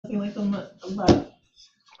Good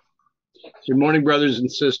morning, brothers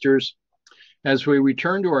and sisters. As we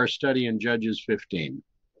return to our study in Judges 15,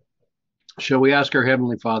 shall we ask our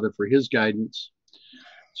Heavenly Father for his guidance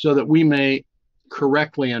so that we may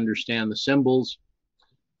correctly understand the symbols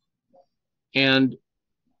and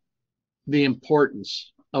the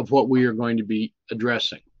importance of what we are going to be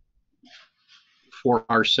addressing for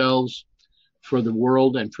ourselves, for the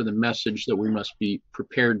world, and for the message that we must be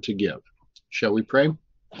prepared to give. Shall we pray?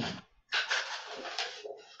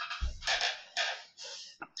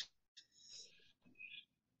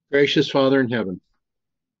 Gracious Father in heaven,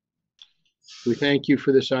 we thank you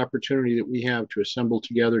for this opportunity that we have to assemble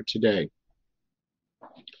together today.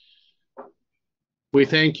 We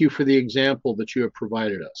thank you for the example that you have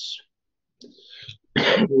provided us.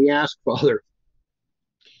 We ask, Father,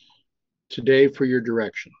 today for your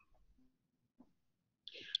direction.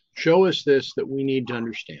 Show us this that we need to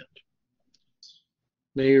understand.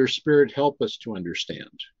 May your Spirit help us to understand.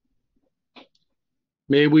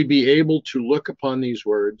 May we be able to look upon these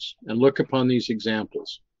words and look upon these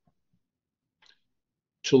examples,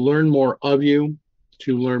 to learn more of you,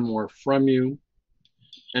 to learn more from you,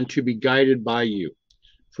 and to be guided by you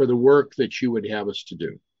for the work that you would have us to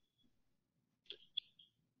do.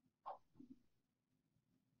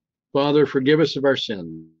 Father, forgive us of our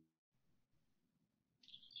sins.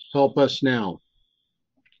 Help us now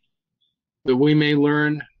that we may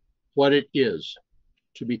learn what it is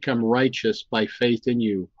to become righteous by faith in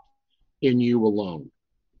you alone.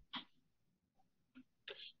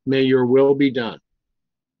 May your will be done.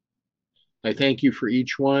 I thank you for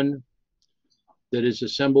each one that is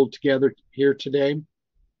assembled together here today,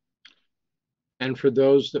 and for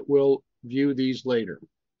those that will view these later.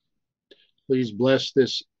 Please bless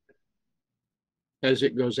this as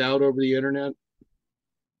it goes out over the internet.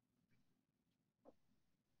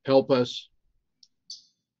 Help us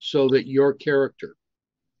so that your character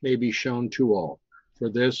may be shown to all. For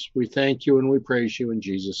this, we thank you and we praise you in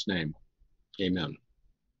Jesus' name. Amen.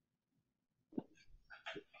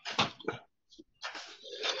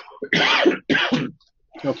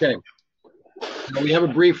 Okay. Now we have a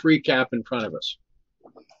brief recap in front of us.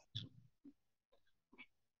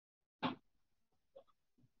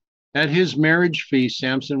 At his marriage feast,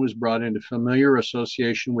 Samson was brought into familiar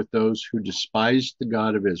association with those who despised the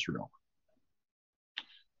God of Israel.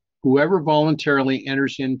 Whoever voluntarily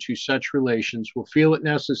enters into such relations will feel it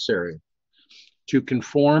necessary to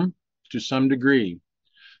conform to some degree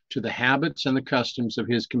to the habits and the customs of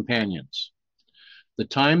his companions. The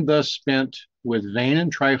time thus spent with vain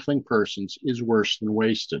and trifling persons is worse than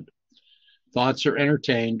wasted. Thoughts are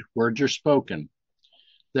entertained, words are spoken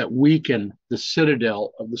that weaken the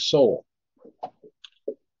citadel of the soul.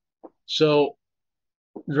 So,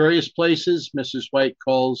 various places, Mrs. White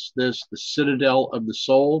calls this the citadel of the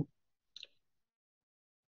soul.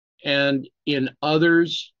 And in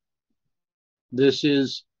others, this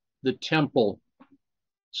is the temple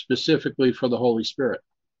specifically for the Holy Spirit.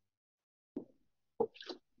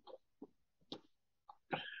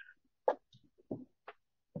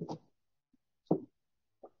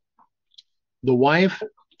 The wife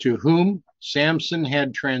to whom Samson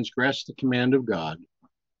had transgressed the command of God,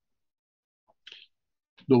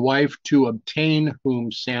 the wife to obtain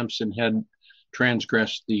whom Samson had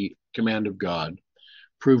transgressed the command of God,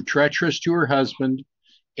 proved treacherous to her husband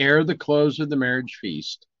ere the close of the marriage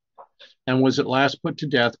feast, and was at last put to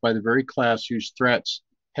death by the very class whose threats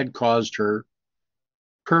had caused her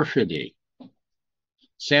perfidy.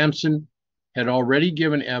 Samson had already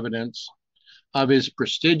given evidence of his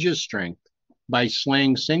prestigious strength by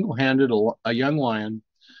slaying single-handed a young lion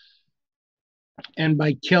and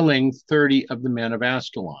by killing 30 of the men of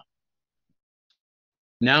Ascalon.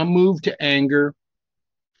 Now moved to anger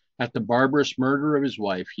at the barbarous murder of his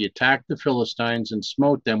wife, he attacked the Philistines and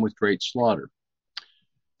smote them with great slaughter.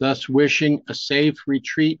 Thus, wishing a safe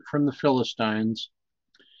retreat from the Philistines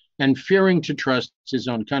and fearing to trust his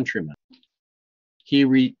own countrymen, he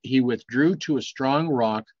withdrew to a strong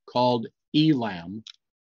rock called Elam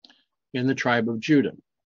in the tribe of Judah.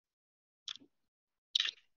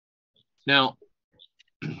 Now,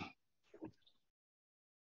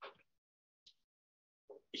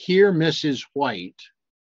 here Mrs. White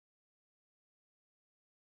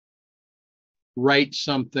writes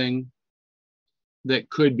something that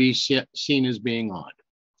could be seen as being odd.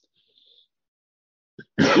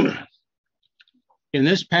 In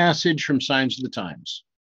this passage from Signs of the Times,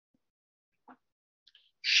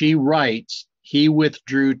 she writes, he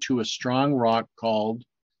withdrew to a strong rock called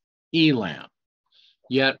Elam.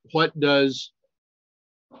 Yet, what does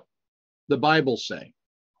the Bible say?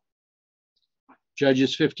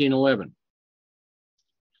 Judges 15:11.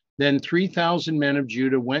 Then 3,000 men of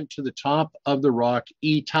Judah went to the top of the rock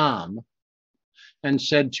Etam and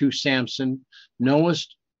said to Samson,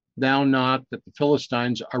 knowest thou not that the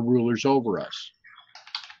Philistines are rulers over us?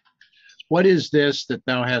 What is this that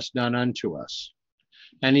thou hast done unto us?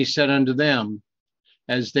 And he said unto them,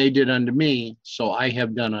 as they did unto me, so I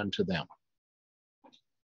have done unto them.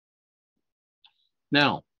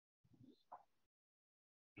 Now,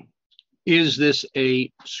 is this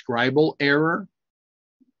a scribal error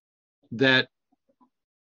that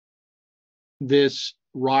this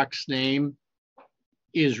rock's name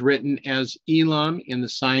is written as Elam in the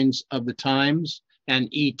signs of the times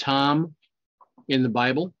and Etam in the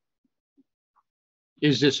Bible?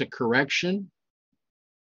 Is this a correction?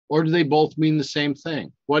 Or do they both mean the same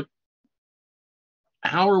thing?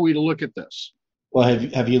 How are we to look at this? Well,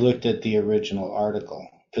 have you looked at the original article?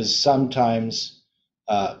 Because sometimes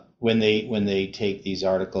when they take these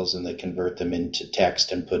articles and they convert them into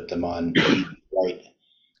text and put them on the right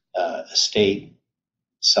state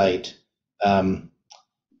site,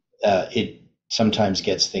 it sometimes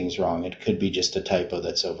gets things wrong. It could be just a typo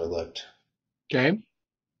that's overlooked. Okay.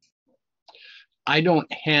 I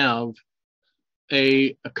don't have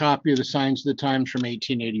a copy of the Signs of the Times from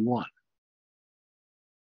 1881.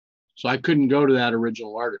 So I couldn't go to that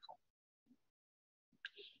original article.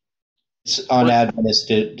 It's on Adventist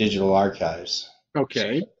Digital Archives.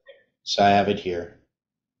 Okay. So I have it here.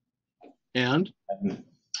 And?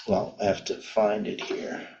 Well, I have to find it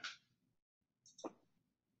here.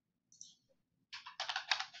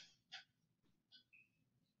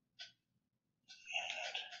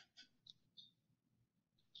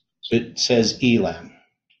 It says Elam.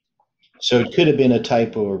 So it could have been a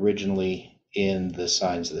typo originally in the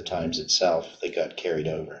Signs of the Times itself that got carried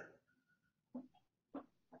over.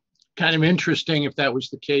 Kind of interesting if that was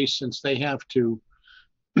the case, since they have to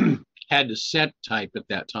had to set type at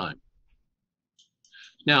that time.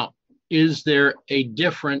 Now, is there a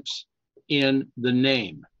difference in the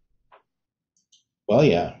name? Well,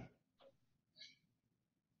 yeah.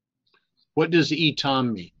 What does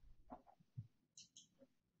Etam mean?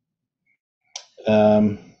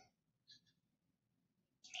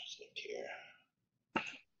 Here.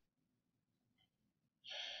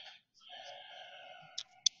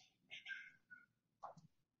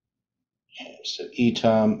 So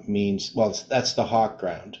Etam means, well, that's the hawk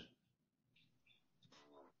ground.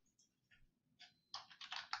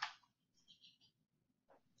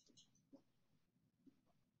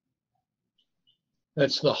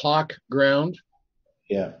 That's the hawk ground?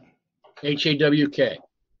 Yeah. H-A-W-K.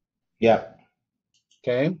 Yeah.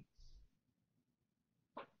 Okay.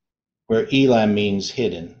 Where Elam means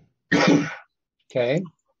hidden. Okay.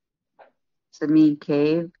 Does it mean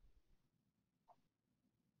cave?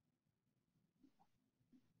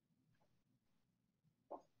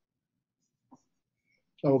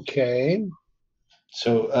 Okay.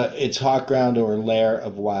 So it's hawk ground or lair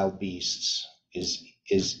of wild beasts is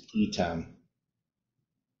Etam.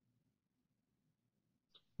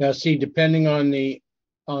 Now, see, depending on the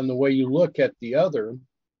way you look at the other,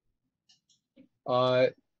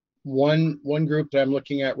 one group that I'm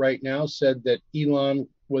looking at right now said that Elam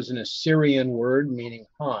was an Assyrian word meaning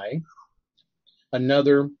high.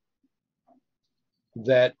 Another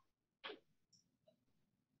that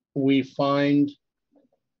we find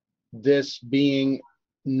this being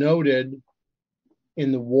noted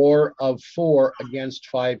in the War of 4 against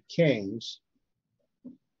 5 kings,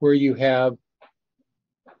 where you have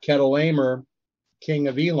Chedorlaomer, king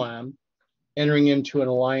of Elam, entering into an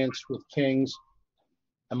alliance with kings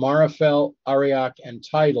Amaraphel, Arioch, and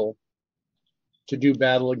Tidal to do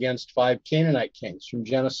battle against 5 Canaanite kings from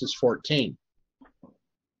Genesis 14.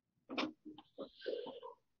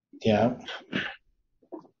 Yeah.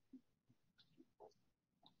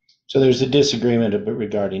 So there's a disagreement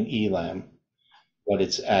regarding Elam, what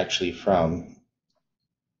it's actually from,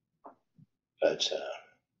 but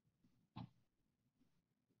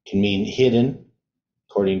can mean hidden,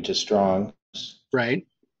 according to Strong's. Right.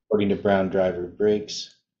 According to Brown Driver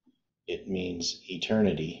Briggs, it means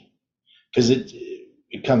eternity, because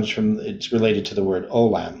it comes from, it's related to the word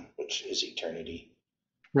olam, which is eternity.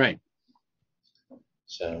 Right.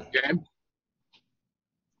 So. Okay.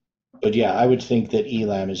 But yeah, I would think that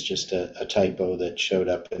Elam is just a typo that showed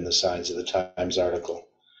up in the Signs of the Times article.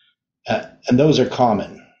 And those are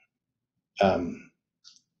common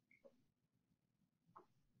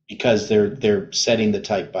because they're setting the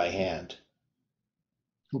type by hand.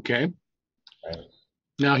 Okay. Right.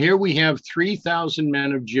 Now here we have 3,000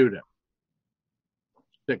 men of Judah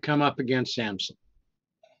that come up against Samson.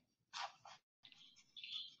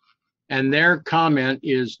 And their comment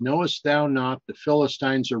is, knowest thou not the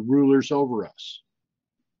Philistines are rulers over us?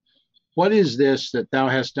 What is this that thou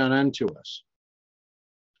hast done unto us?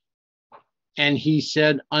 And he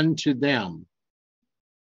said unto them,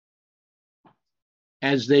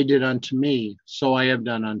 as they did unto me, so I have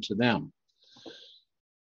done unto them.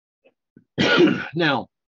 Now,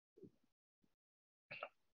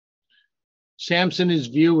 Samson is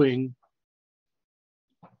viewing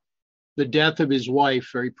the death of his wife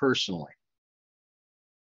very personally.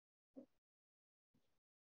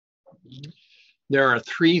 There are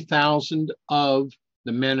 3,000 of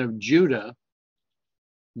the men of Judah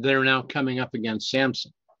that are now coming up against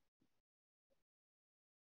Samson.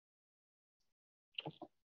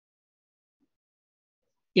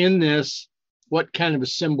 In this, what kind of a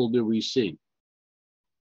symbol do we see?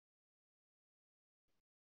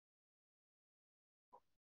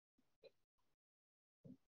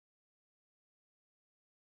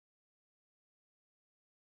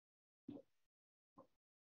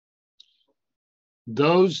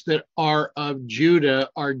 Those that are of Judah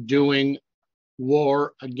are doing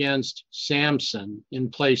war against Samson in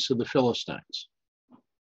place of the Philistines.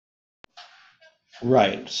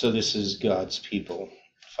 Right. So this is God's people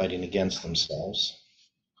fighting against themselves.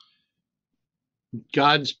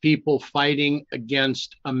 God's people fighting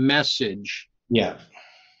against a message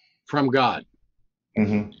from God.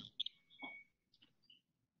 Mm-hmm.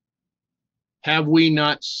 Have we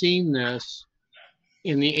not seen this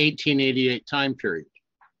in the 1888 time period?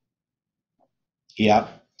 Yeah.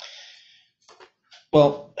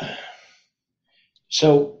 Well,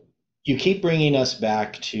 so you keep bringing us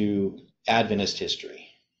back to Adventist history.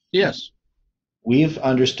 Yes. We've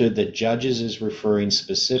understood that Judges is referring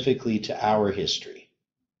specifically to our history.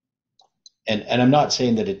 And I'm not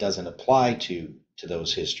saying that it doesn't apply to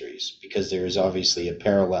those histories, because there is obviously a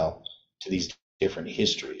parallel to these different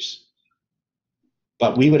histories.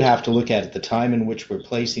 But we would have to look at the time in which we're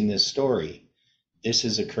placing this story. This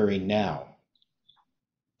is occurring now.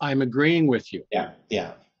 I'm agreeing with you. Yeah.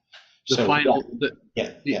 So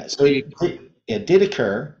it did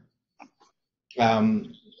occur,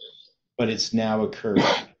 but it's now occurring.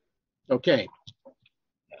 Okay.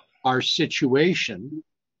 Our situation,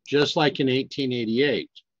 just like in 1888,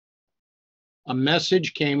 a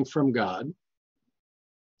message came from God.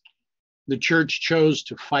 The church chose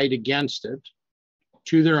to fight against it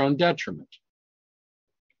to their own detriment.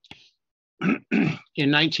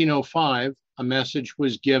 In 1905, a message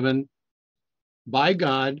was given by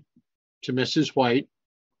God to Mrs. White.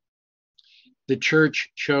 The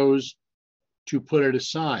church chose to put it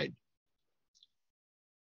aside.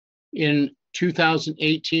 In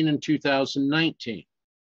 2018 and 2019,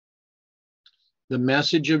 the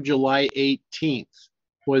message of July 18th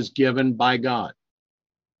was given by God.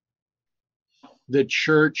 The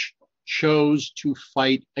church chose to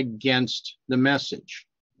fight against the message.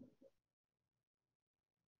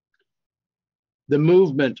 The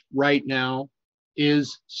movement right now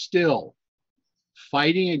is still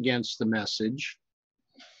fighting against the message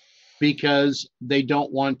because they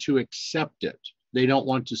don't want to accept it. They don't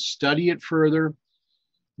want to study it further.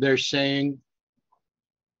 They're saying,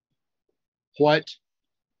 what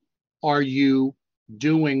are you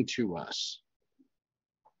doing to us?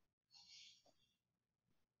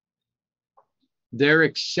 They're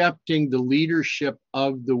accepting the leadership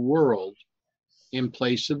of the world in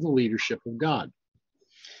place of the leadership of God.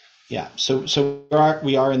 Yeah, so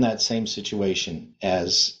we are in that same situation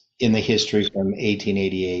as in the history from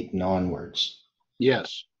 1888 and onwards.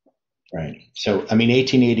 Yes. Right. So,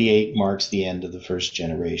 1888 marks the end of the first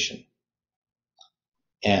generation.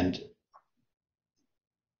 And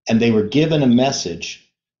they were given a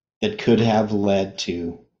message that could have led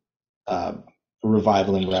to a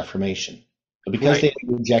revival and reformation. But because they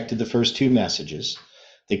had rejected the first two messages,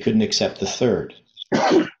 they couldn't accept the third.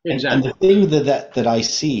 Exactly. And the thing that I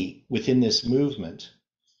see within this movement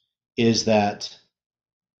is that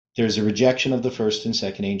there's a rejection of the first and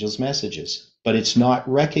second angel's messages, but it's not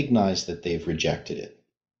recognized that they've rejected it.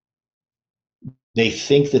 They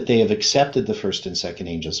think that they have accepted the first and second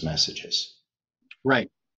angel's messages. Right.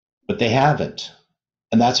 But they haven't.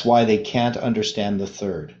 And that's why they can't understand the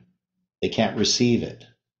third. They can't receive it.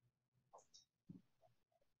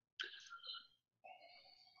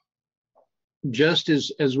 Just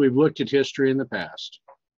as we've looked at history in the past,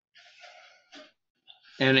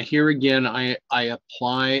 and here again, I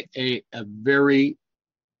apply a very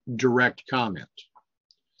direct comment.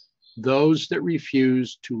 Those that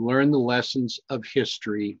refuse to learn the lessons of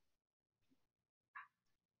history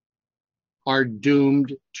are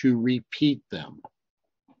doomed to repeat them.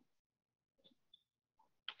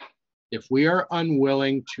 if we are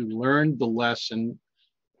unwilling to learn the lesson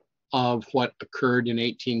of what occurred in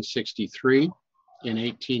 1863, in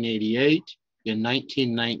 1888, in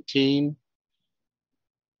 1919,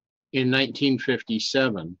 in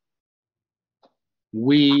 1957,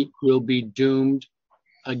 we will be doomed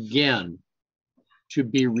again to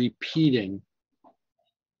be repeating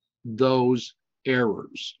those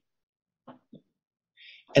errors.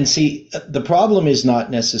 And see, the problem is not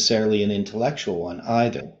necessarily an intellectual one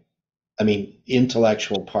either. I mean,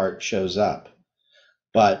 intellectual part shows up,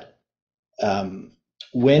 but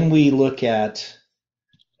when we look at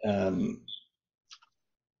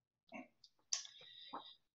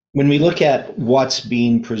what's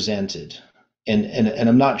being presented, and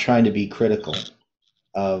I'm not trying to be critical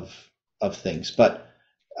of things, but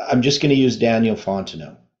I'm just going to use Daniel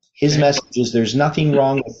Fontenot. His message is there's nothing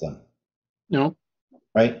wrong with them. No.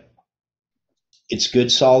 Right? It's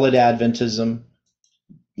good, solid Adventism,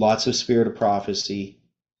 lots of spirit of prophecy,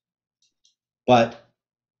 but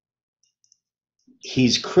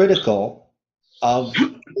he's critical of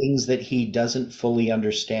things that he doesn't fully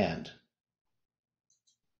understand.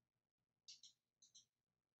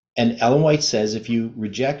 And Ellen White says if you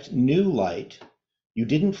reject new light, you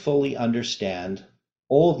didn't fully understand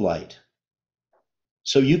old light.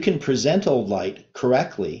 So you can present old light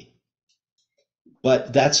correctly,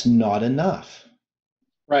 but that's not enough.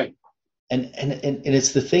 Right. And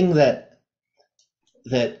it's the thing that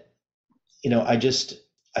I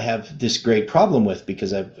have this great problem with,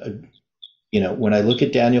 because I've when I look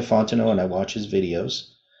at Daniel Fontenot and I watch his videos,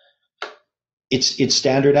 it's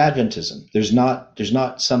standard Adventism. There's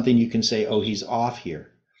not something you can say, oh, he's off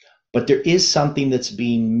here, but there is something that's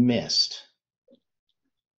being missed.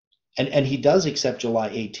 And he does accept July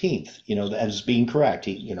 18th, as being correct.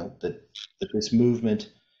 That this movement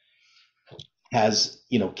has,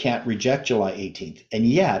 can't reject July 18th. And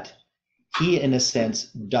yet he, in a sense,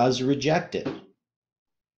 does reject it,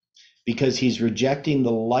 because he's rejecting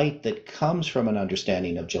the light that comes from an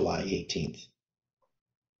understanding of July 18th.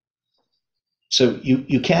 So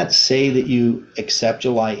you can't say that you accept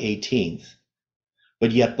July 18th,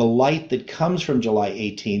 but yet the light that comes from July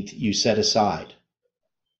 18th you set aside.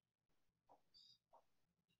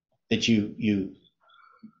 That you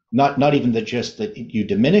not even that just that you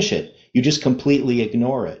diminish it, you just completely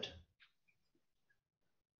ignore it.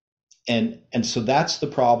 And so that's the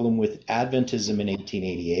problem with Adventism in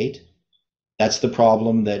 1888. That's the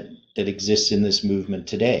problem that exists in this movement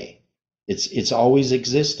today. It's always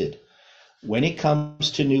existed. When it comes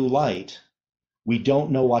to new light, we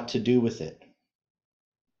don't know what to do with it.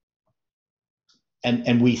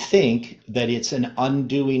 And we think that it's an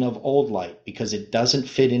undoing of old light because it doesn't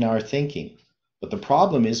fit in our thinking. But the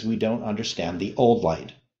problem is we don't understand the old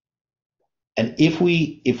light. And if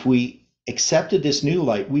we accepted this new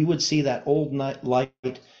light, we would see that old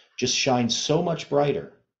light just shine so much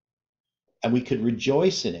brighter, and we could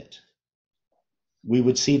rejoice in it. We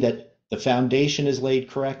would see that the foundation is laid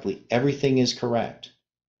correctly. Everything is correct.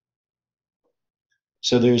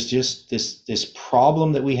 So there's just this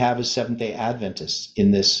problem that we have as Seventh-day Adventists in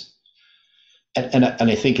this, and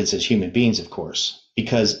I think it's as human beings, of course,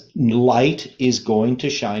 because light is going to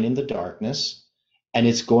shine in the darkness, and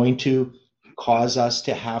it's going to cause us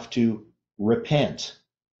to have to repent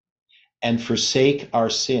and forsake our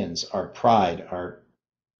sins, our pride, our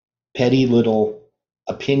petty little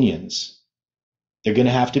opinions. They're going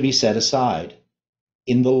to have to be set aside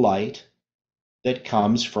in the light that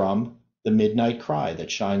comes from the midnight cry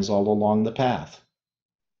that shines all along the path.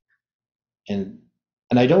 And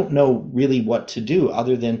I don't know really what to do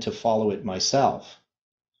other than to follow it myself.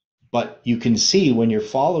 But you can see when you're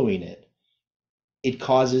following it, it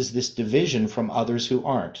causes this division from others who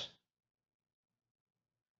aren't.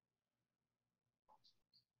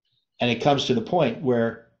 And it comes to the point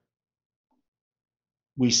where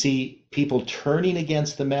we see people turning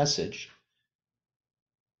against the message,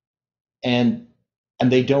 and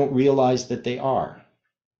they don't realize that they are.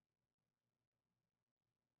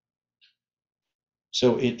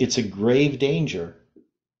 So it's a grave danger.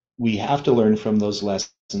 We have to learn from those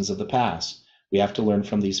lessons of the past. We have to learn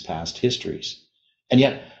from these past histories. And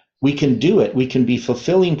yet we can do it. We can be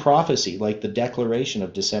fulfilling prophecy, like the declaration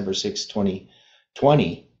of December 6,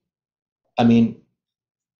 2020. I mean,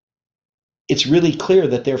 it's really clear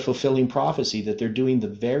that they're fulfilling prophecy, that they're doing the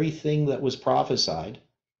very thing that was prophesied.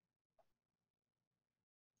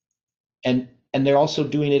 And they're also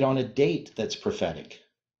doing it on a date that's prophetic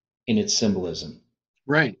in its symbolism.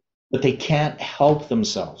 Right. But they can't help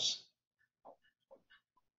themselves.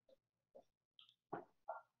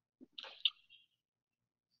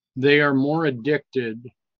 They are more addicted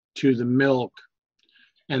to the milk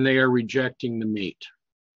and they are rejecting the meat.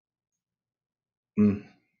 Mm.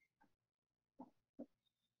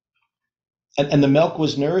 And the milk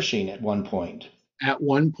was nourishing at one point. At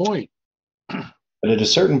one point. But at a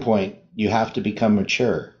certain point, you have to become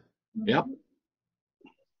mature. Yep.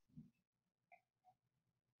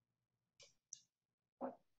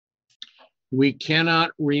 We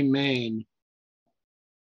cannot remain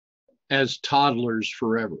as toddlers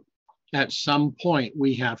forever. At some point,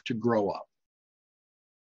 we have to grow up.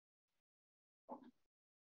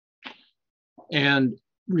 And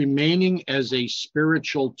remaining as a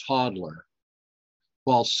spiritual toddler,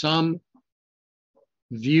 while some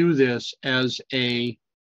view this as a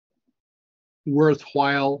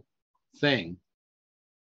worthwhile thing,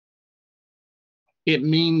 it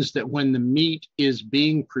means that when the meat is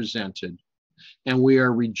being presented and we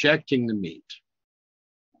are rejecting the meat,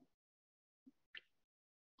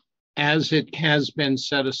 as it has been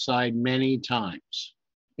set aside many times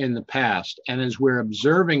in the past, and as we're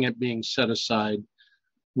observing it being set aside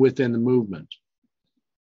within the movement,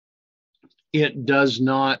 it does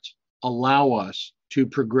not allow us to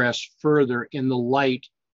progress further in the light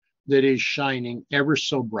that is shining ever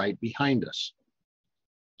so bright behind us.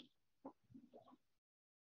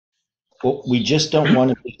 Well, we just don't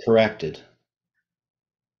want to be corrected.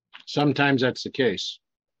 Sometimes that's the case,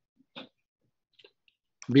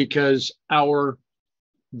 because our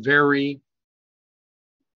very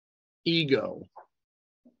ego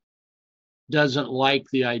doesn't like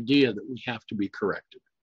the idea that we have to be corrected.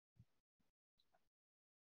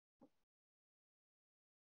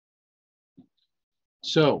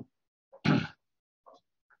 So, the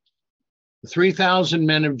 3,000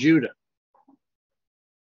 men of Judah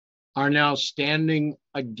are now standing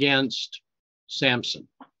against Samson.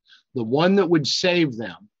 The one that would save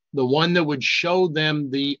them, the one that would show them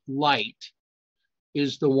the light,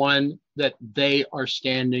 is the one that they are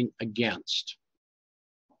standing against.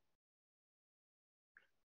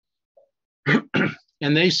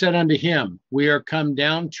 And they said unto him, we are come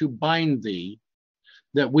down to bind thee,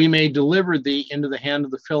 that we may deliver thee into the hand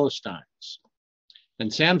of the Philistines.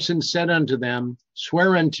 And Samson said unto them,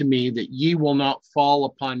 swear unto me that ye will not fall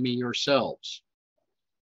upon me yourselves.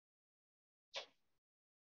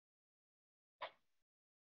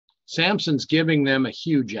 Samson's giving them a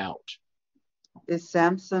huge out. Is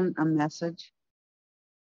Samson a message?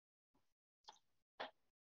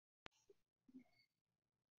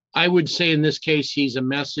 I would say in this case, he's a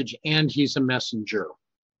message and he's a messenger.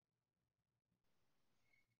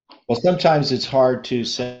 Well, sometimes it's hard to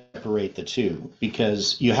separate the two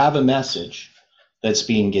because you have a message that's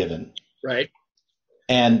being given. Right.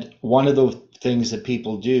 And one of the things that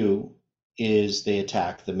people do is they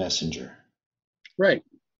attack the messenger. Right.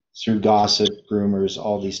 Through gossip, rumors,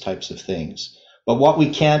 all these types of things. But what we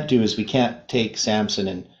can't do is we can't take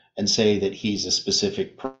Samson and say that he's a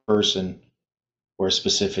specific person or a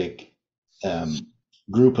specific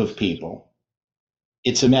group of people.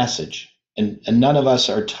 It's a message. And none of us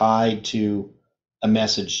are tied to a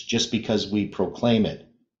message just because we proclaim it.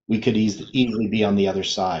 We could easily be on the other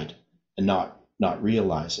side and not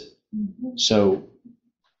realize it. Mm-hmm. So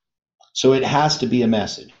it has to be a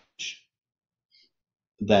message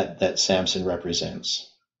that Samson represents.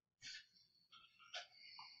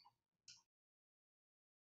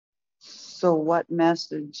 So what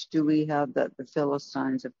message do we have that the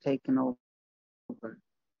Philistines have taken over?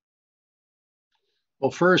 Well,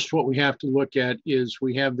 first, what we have to look at is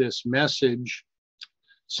we have this message,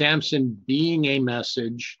 Samson being a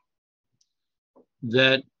message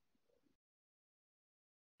that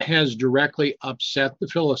has directly upset the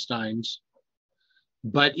Philistines,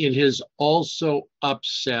 but it has also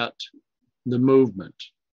upset the movement.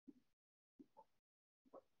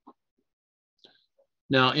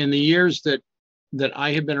 Now, in the years that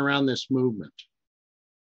I have been around this movement,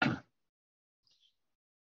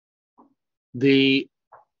 the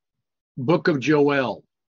book of Joel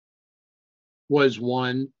was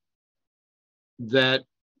one that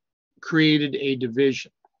created a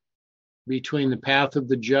division between the path of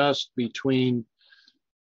the just, between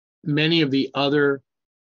many of the other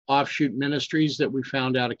offshoot ministries that we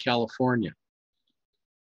found out of California.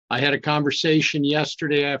 I had a conversation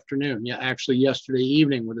yesterday afternoon, actually yesterday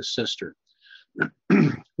evening, with a sister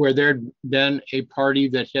where there'd been a party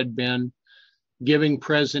that had been giving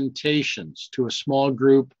presentations to a small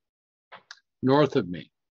group north of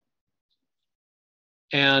me.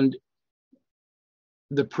 And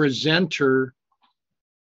the presenter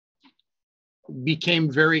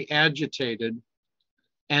became very agitated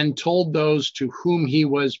and told those to whom he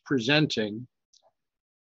was presenting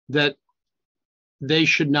that they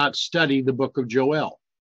should not study the book of Joel.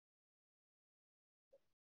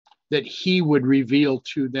 that he would reveal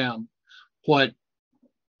to them what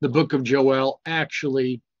the book of Joel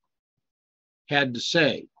actually had to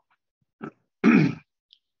say.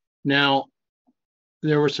 Now,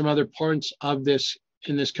 there were some other parts of this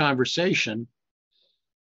in this conversation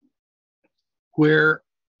where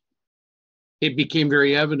it became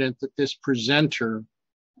very evident that this presenter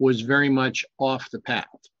was very much off the path.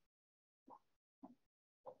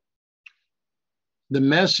 The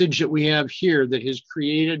message that we have here that has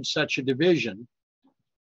created such a division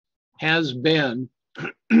has been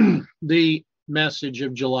the message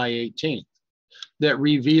of July 18th that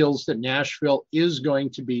reveals that Nashville is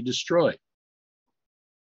going to be destroyed.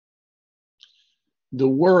 The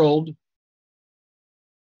world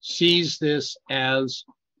sees this as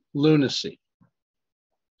lunacy.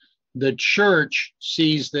 The church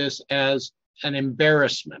sees this as an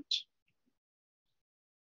embarrassment.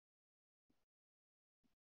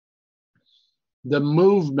 The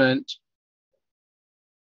movement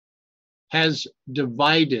has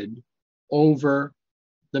divided over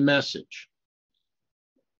the message.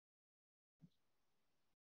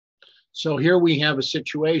 So here we have a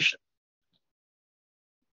situation.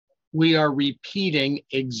 We are repeating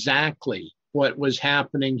exactly what was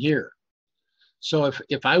happening here. So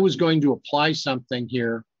if I was going to apply something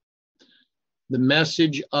here, the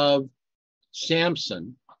message of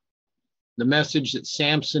Samson, the message that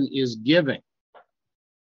Samson is giving,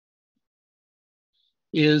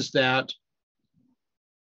 is that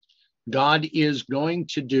God is going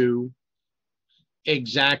to do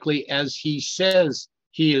exactly as he says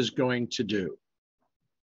he is going to do.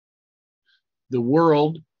 The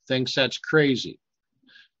world thinks that's crazy.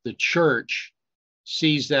 The church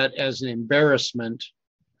sees that as an embarrassment,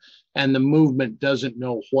 and the movement doesn't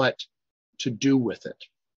know what to do with it.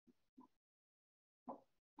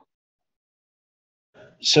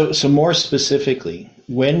 So more specifically,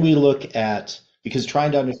 when we look at, because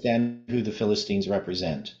trying to understand who the Philistines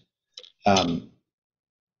represent,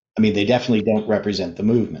 they definitely don't represent the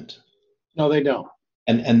movement. No, they don't.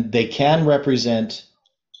 And they can represent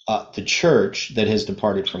the church that has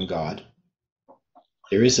departed from God.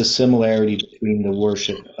 There is a similarity between the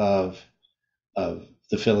worship of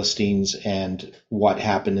the Philistines and what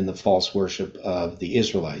happened in the false worship of the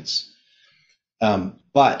Israelites.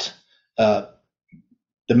 But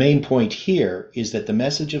the main point here is that the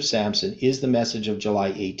message of Samson is the message of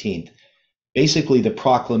July 18th, basically the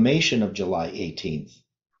proclamation of July 18th,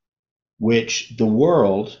 which the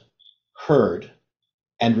world heard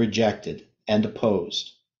and rejected and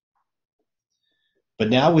opposed. But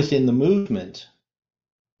now within the movement,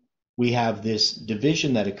 we have this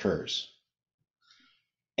division that occurs.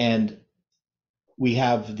 And we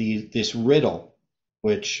have this riddle,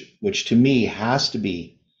 which to me has to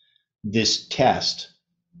be this test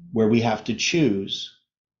where we have to choose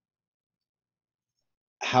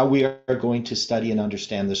how we are going to study and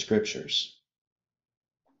understand the scriptures.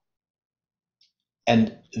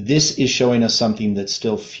 And this is showing us something that's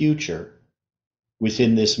still future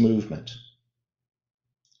within this movement.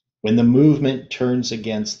 When the movement turns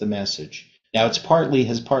against the message. Now has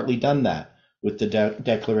partly done that with the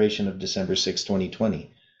declaration of December 6,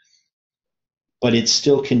 2020. But it's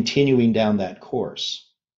still continuing down that course.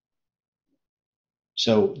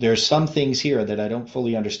 So there's some things here that I don't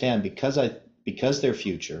fully understand because they're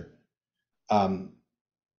future, and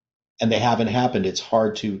they haven't happened. It's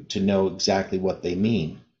hard to know exactly what they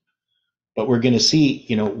mean. But we're going to see,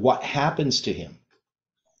 what happens to him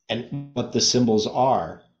and what the symbols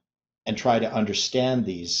are, and try to understand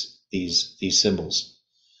these symbols.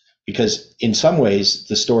 Because in some ways,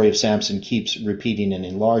 the story of Samson keeps repeating and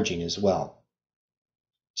enlarging as well.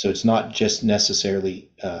 So it's not just necessarily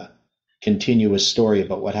a continuous story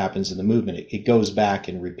about what happens in the movement. It goes back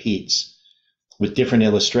and repeats with different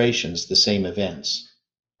illustrations the same events.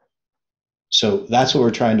 So that's what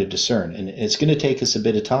we're trying to discern. And it's going to take us a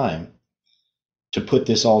bit of time to put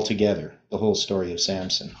this all together, the whole story of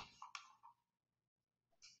Samson.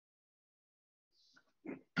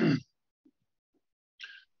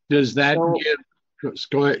 Does that go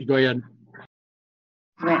ahead?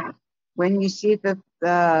 When you see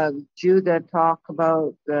the Judah talk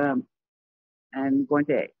about and going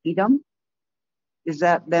to Edom, is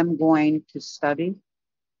that them going to study?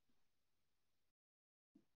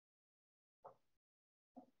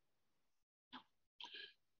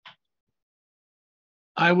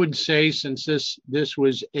 I would say, since this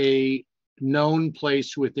was a known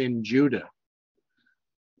place within Judah,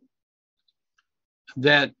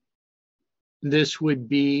 that this would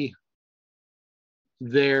be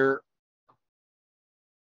their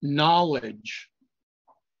knowledge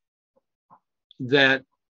that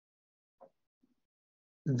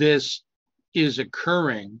this is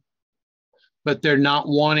occurring, but they're not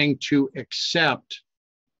wanting to accept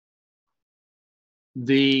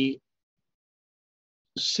the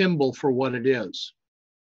symbol for what it is.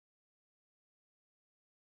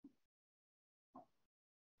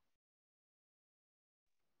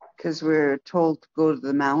 Because we're told to go to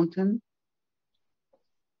the mountain.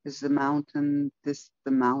 Is the mountain this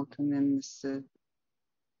the mountain in this?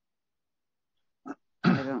 I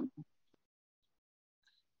don't.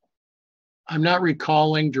 I'm not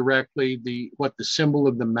recalling directly what the symbol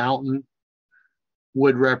of the mountain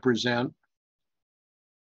would represent.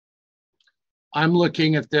 I'm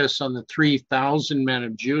looking at this on the 3,000 men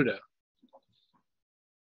of Judah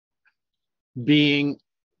being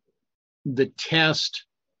the test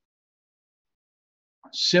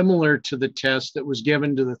similar to the test that was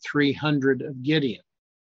given to the 300 of Gideon.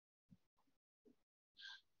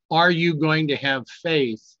 Are you going to have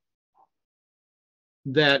faith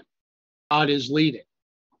that God is leading?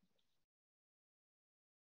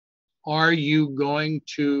 Are you going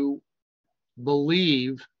to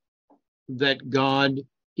believe that God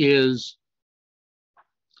is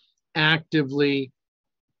actively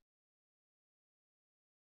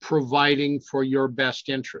providing for your best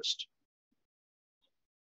interest?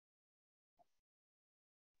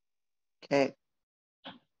 Okay.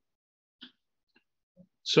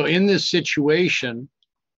 So in this situation,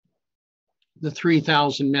 the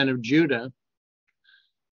 3,000 men of Judah,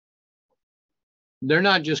 they're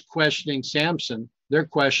not just questioning Samson, they're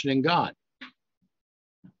questioning God.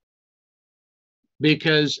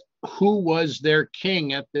 Because who was their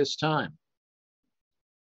king at this time?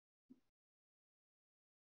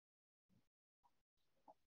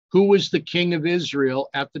 Who was the king of Israel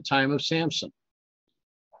at the time of Samson?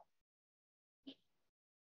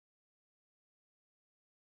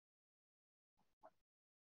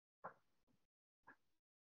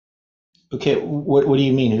 Okay, what do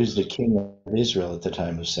you mean, who's the king of Israel at the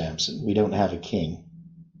time of Samson? We don't have a king.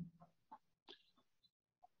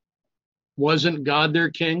 Wasn't God their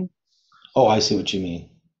king? Oh, I see what you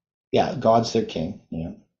mean. Yeah, God's their king.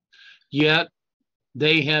 Yeah. Yet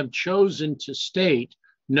they have chosen to state,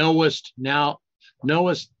 knowest thou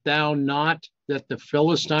not that the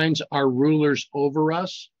Philistines are rulers over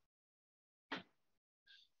us?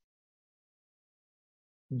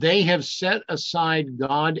 They have set aside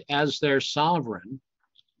God as their sovereign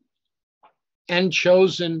and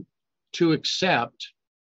chosen to accept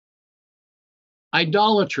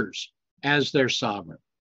idolaters as their sovereign.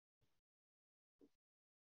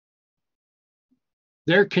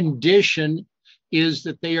 Their condition is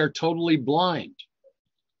that they are totally blind.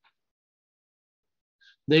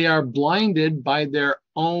 They are blinded by their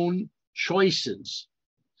own choices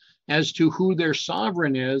as to who their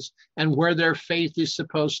sovereign is and where their faith is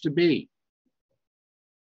supposed to be.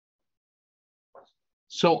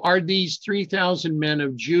 So are these 3,000 men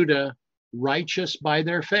of Judah righteous by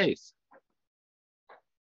their faith?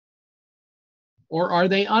 Or are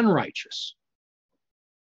they unrighteous?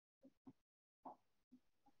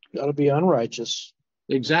 Got to be unrighteous.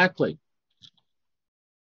 Exactly.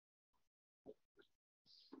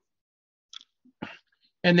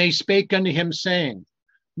 And they spake unto him, saying,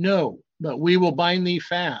 No, but we will bind thee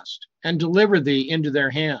fast and deliver thee into their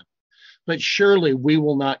hand. But surely we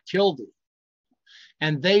will not kill thee.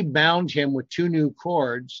 And they bound him with 2 new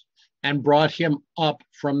cords and brought him up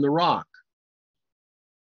from the rock.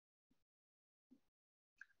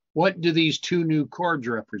 What do these 2 new cords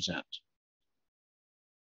represent?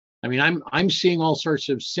 I mean, I'm seeing all sorts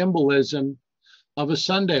of symbolism of a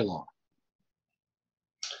Sunday law.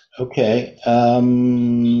 Okay.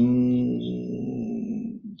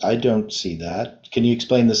 I don't see that. Can you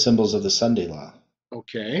explain the symbols of the Sunday law?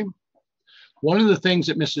 Okay. One of the things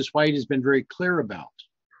that Mrs. White has been very clear about,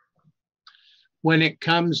 when it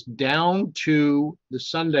comes down to the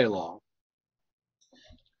Sunday law,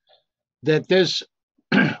 that this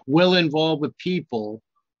will involve a people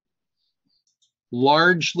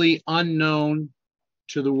largely unknown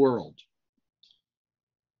to the world.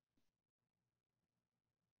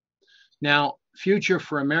 Now, Future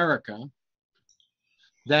for America,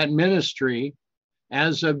 that ministry,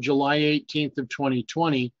 as of July 18th of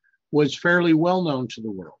 2020, was fairly well known to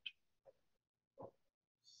the world.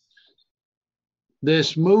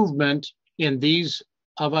 This movement, in these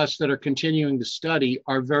of us that are continuing to study,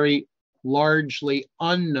 are very largely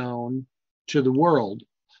unknown to the world,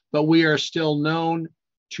 but we are still known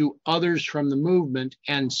to others from the movement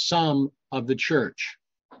and some of the church.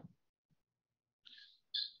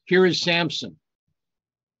 Here is Samson.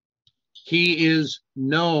 He is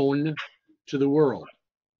known to the world,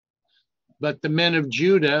 but the men of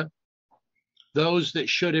Judah those that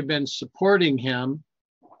should have been supporting him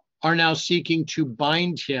are now seeking to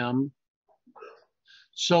bind him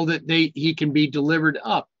so that he can be delivered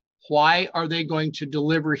up. Why are they going to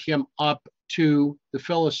deliver him up to the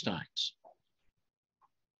Philistines?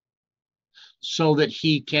 So that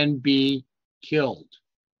he can be killed.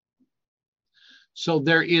 So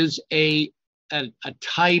there is a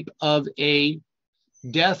type of a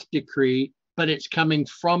death decree, but it's coming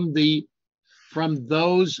from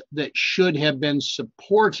those that should have been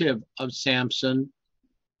supportive of Samson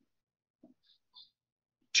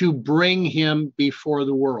to bring him before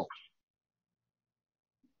the world.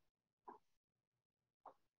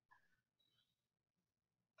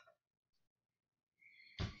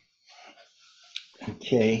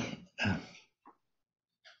 Okay.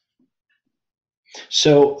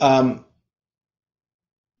 So I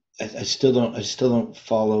still don't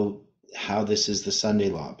follow how this is the Sunday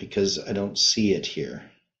law, because I don't see it here.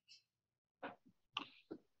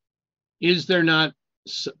 Is there not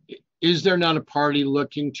a party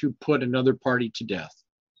looking to put another party to death?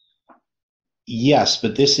 Yes,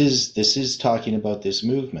 but this is talking about this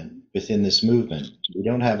movement. Within this movement, we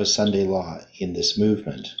don't have a Sunday law in this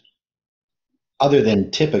movement, other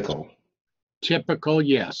than typical. Typical,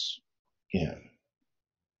 yes. Yeah.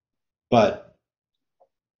 But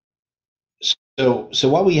so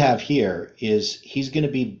what we have here is he's going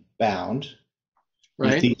to be bound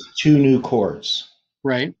with these two new cords.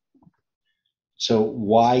 Right. So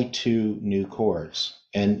why two new cords?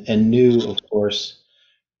 And new, of course,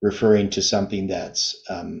 referring to something that's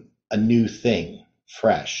a new thing,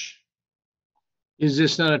 fresh. Is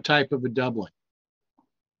this not a type of a doubling?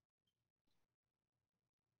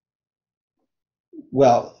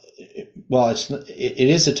 Well, it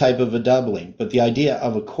is a type of a doubling, but the idea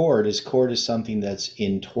of a cord is something that's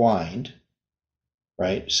entwined,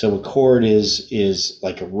 right? So a cord is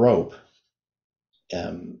like a rope.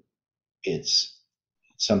 It's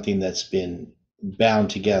something that's been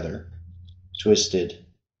bound together, twisted,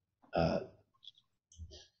 to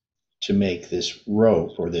make this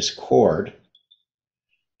rope or this cord,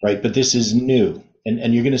 right? But this is new,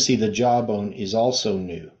 and you're going to see the jawbone is also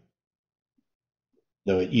new,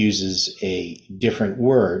 though it uses a different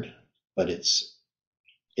word, but it's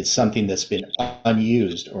something that's been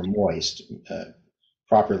unused or moist,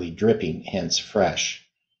 properly dripping, hence fresh.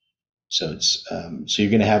 So so you're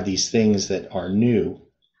going to have these things that are new,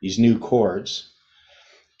 these new cords,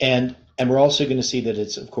 and we're also going to see that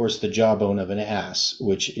it's, of course, the jawbone of an ass,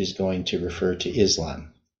 which is going to refer to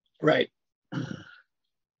Islam. Right.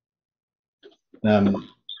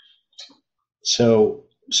 So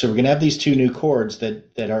we're going to have these two new cords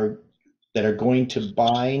that are going to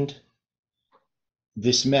bind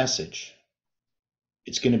this message.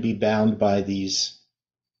 It's going to be bound by these,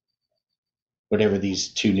 whatever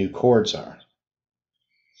these two new cords are.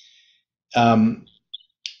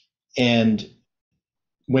 And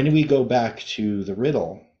when we go back to the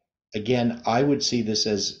riddle, again, I would see this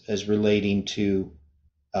as relating to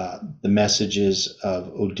the messages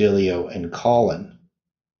of Odilio and Colin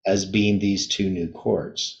as being these two new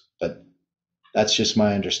chords. But that's just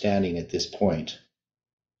my understanding at this point.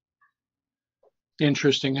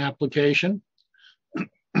 Interesting application.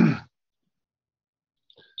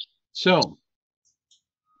 So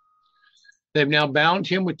they've now bound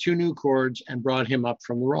him with two new cords and brought him up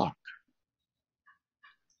from the rock.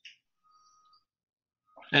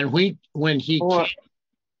 And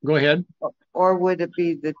go ahead. Or would it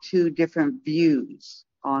be the two different views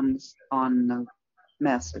on the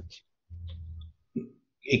message?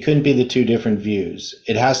 It couldn't be the two different views.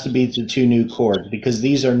 It has to be the two new chords, because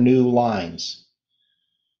these are new lines,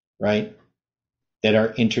 right, that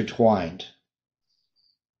are intertwined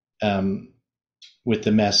with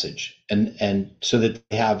the message, and so that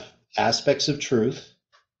they have aspects of truth,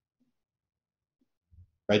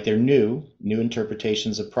 right? They're new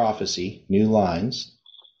interpretations of prophecy, new lines,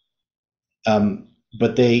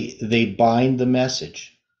 but they bind the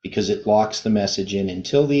message because it locks the message in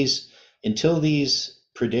until these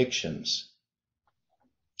predictions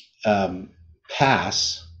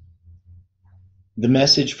pass. The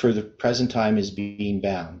message for the present time is being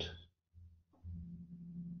bound.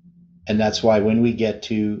 And that's why when we get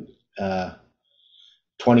to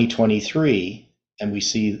 2023 and we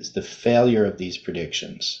see the failure of these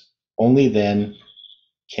predictions, only then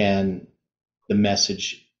can the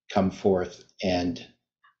message come forth and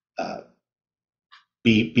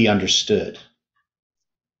be understood,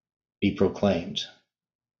 be proclaimed.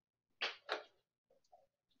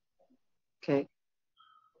 Okay.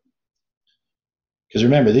 Because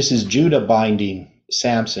remember, this is Judah binding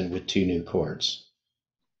Samson with two new cords.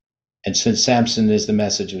 And since Samson is the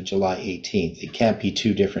message of July 18th, it can't be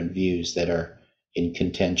two different views that are in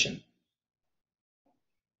contention.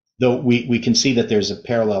 Though we can see that there's a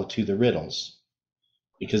parallel to the riddles,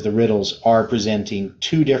 because the riddles are presenting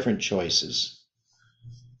two different choices.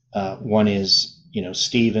 One is,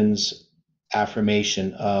 Stephen's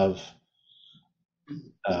affirmation of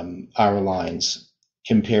our lines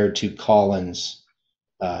compared to Colin's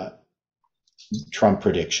Trump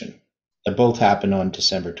prediction. That both happened on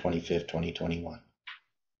December 25th, 2021.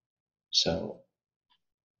 So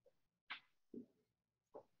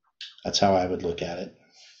that's how I would look at it.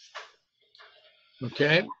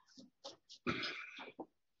 Okay.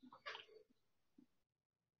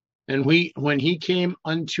 And when he came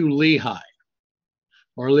unto Lehi,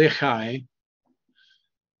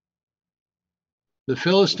 the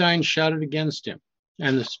Philistines shouted against him,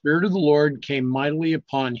 and the Spirit of the Lord came mightily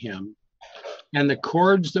upon him, and the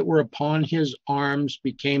cords that were upon his arms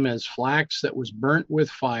became as flax that was burnt with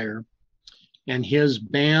fire, and his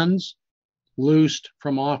bands loosed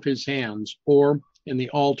from off his hands, or in the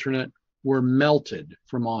alternate, were melted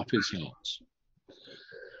from off his hands.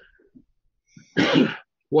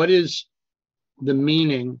 What is the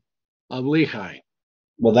meaning of Lehi?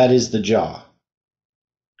 Well, that is the jaw.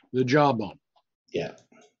 The jawbone. Yeah.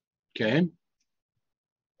 Okay.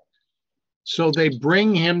 So they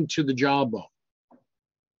bring him to the jawbone.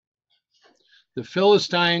 The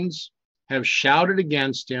Philistines have shouted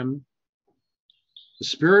against him. The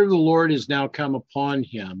Spirit of the Lord is now come upon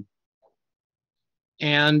him.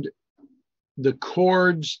 And the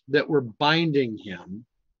cords that were binding him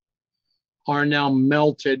are now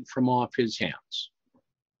melted from off his hands.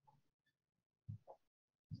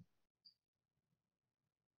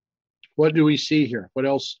 What do we see here? What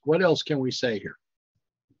else can we say here?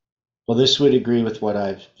 Well, this would agree with what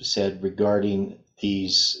I've said regarding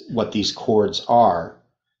what these cords are,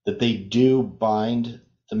 that they do bind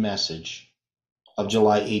the message of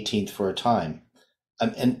July 18th for a time.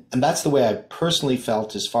 And that's the way I personally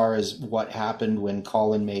felt as far as what happened when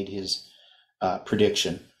Colin made his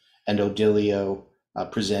prediction and Odilio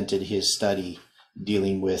presented his study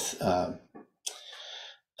dealing with the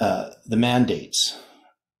mandates,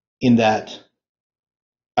 in that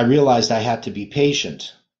I realized I had to be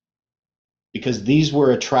patient because these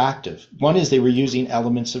were attractive. One is they were using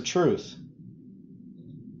elements of truth,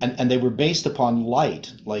 and they were based upon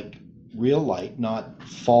light, like real light, not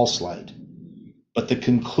false light. But the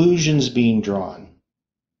conclusions being drawn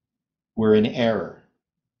were in error.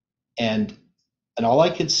 And all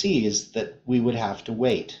I could see is that we would have to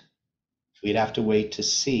wait. We'd have to wait to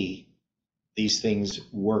see these things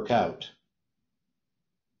work out.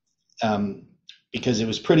 Because it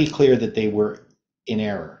was pretty clear that they were in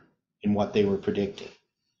error in what they were predicting.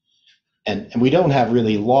 And we don't have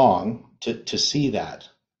really long to see that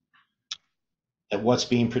what's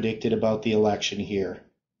being predicted about the election here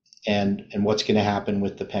and what's going to happen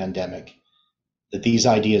with the pandemic, that these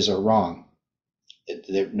ideas are wrong.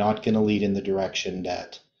 They're not going to lead in the direction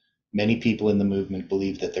that many people in the movement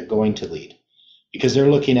believe that they're going to lead, because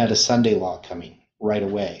they're looking at a Sunday law coming right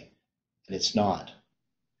away, and it's not.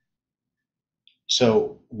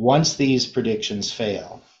 So once these predictions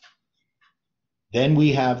fail, then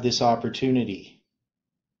we have this opportunity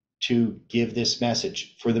to give this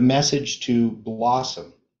message, for the message to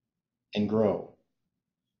blossom and grow.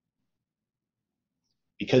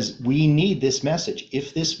 Because we need this message.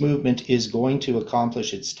 If this movement is going to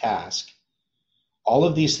accomplish its task, all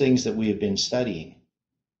of these things that we have been studying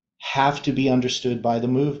have to be understood by the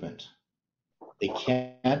movement. They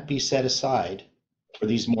can't be set aside for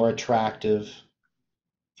these more attractive,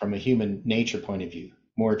 from a human nature point of view,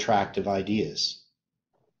 more attractive ideas.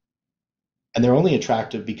 And they're only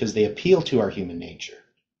attractive because they appeal to our human nature.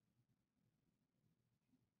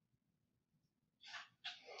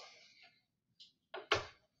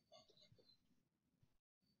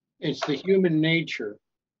 It's the human nature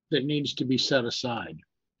that needs to be set aside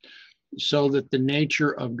so that the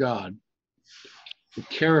nature of God, the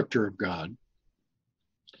character of God,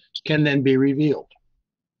 can then be revealed.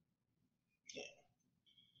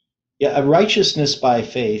 Yeah, a righteousness by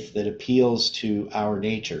faith that appeals to our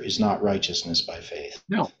nature is not righteousness by faith.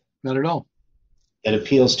 No, not at all. That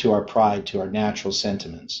appeals to our pride, to our natural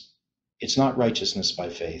sentiments. It's not righteousness by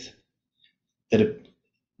faith.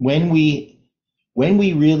 When we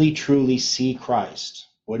really truly see Christ,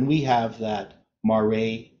 when we have that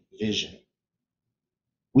mare vision,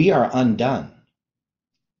 we are undone.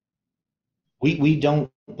 We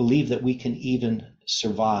don't believe that we can even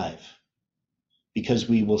survive, because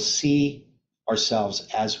we will see ourselves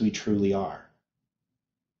as we truly are.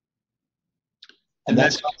 And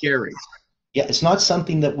that's scary. Yeah, it's not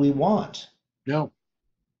something that we want. No.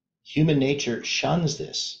 Human nature shuns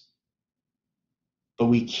this. But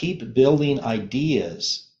we keep building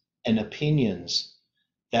ideas and opinions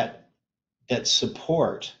that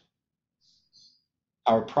support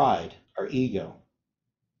our pride, our ego.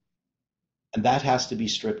 And that has to be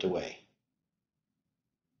stripped away.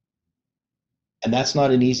 And that's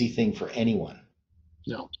not an easy thing for anyone.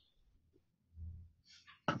 No.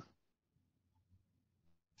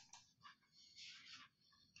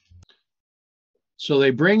 So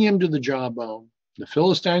they bring him to the jawbone. The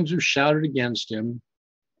Philistines have shouted against him.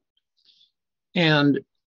 And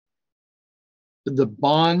the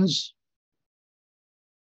bonds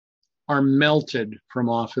are melted from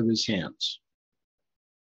off of his hands.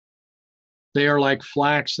 They are like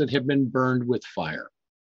flax that have been burned with fire.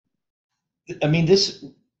 I mean,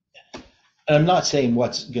 I'm not saying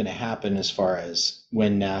what's going to happen as far as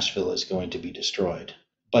when Nashville is going to be destroyed,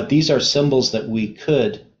 but these are symbols that we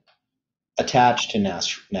could attach to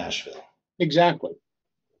Nashville. Exactly.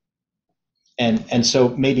 And so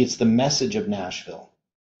maybe it's the message of Nashville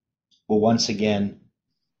will once again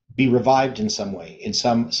be revived in some way, in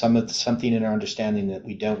something in our understanding that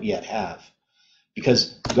we don't yet have,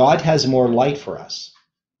 because God has more light for us.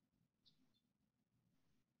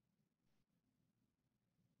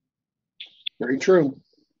 Very true.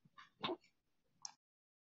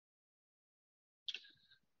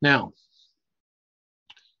 Now,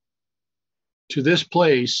 to this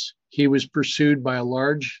place, he was pursued by a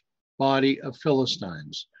large body of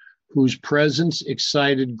Philistines, whose presence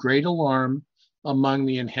excited great alarm among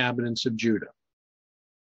the inhabitants of Judah.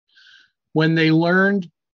 When they learned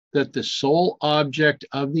that the sole object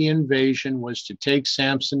of the invasion was to take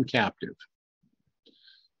Samson captive,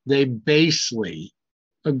 they basely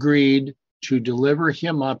agreed to deliver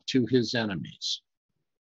him up to his enemies.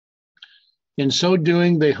 In so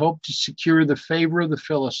doing, they hoped to secure the favor of the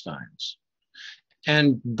Philistines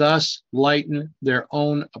and thus lighten their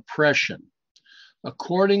own oppression.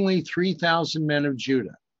 Accordingly, 3,000 men of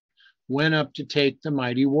Judah went up to take the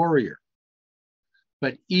mighty warrior.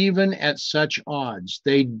 But even at such odds,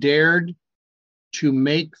 they dared to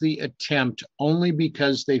make the attempt only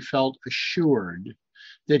because they felt assured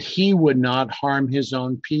that he would not harm his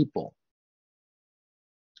own people.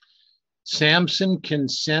 Samson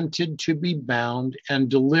consented to be bound and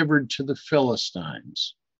delivered to the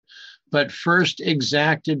Philistines, but first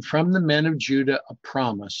exacted from the men of Judah a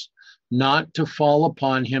promise not to fall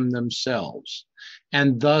upon him themselves,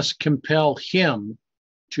 and thus compel him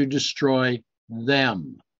to destroy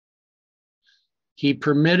them. He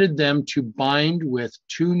permitted them to bind with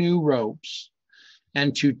 2 new ropes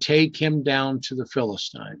and to take him down to the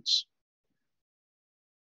Philistines.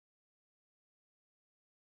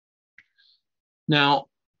 Now,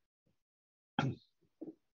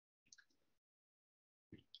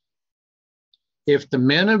 if the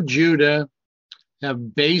men of Judah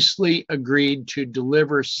have basely agreed to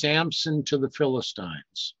deliver Samson to the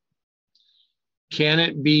Philistines, can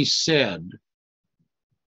it be said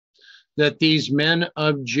that these men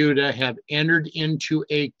of Judah have entered into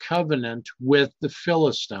a covenant with the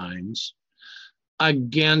Philistines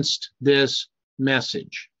against this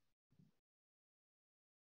message?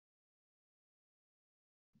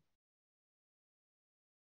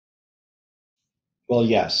 Well,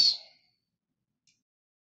 yes.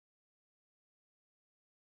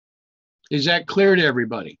 Is that clear to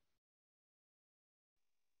everybody?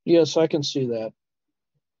 Yes, I can see that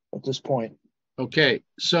at this point. Okay,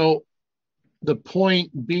 so the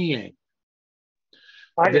point being,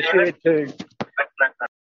 I can see it too.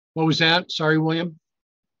 what was that? Sorry, William.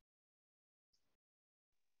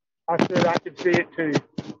 I said I can see it too.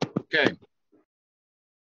 Okay.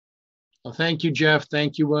 Well, thank you, Jeff.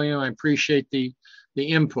 Thank you, William. I appreciate the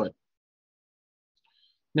input.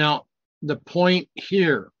 Now, the point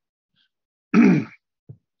here,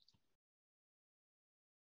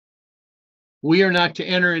 we are not to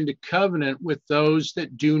enter into covenant with those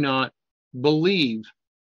that do not believe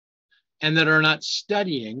and that are not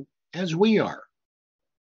studying as we are.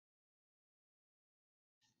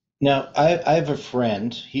 Now, I have a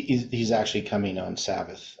friend. He's actually coming on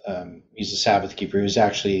Sabbath. He's a Sabbath keeper. He was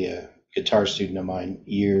actually a guitar student of mine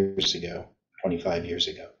years ago, 25 years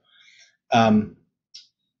ago.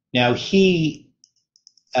 Now, he's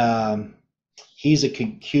a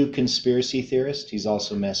Q conspiracy theorist. He's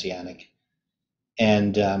also messianic.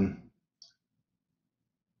 And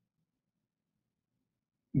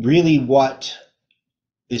really what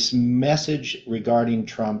this message regarding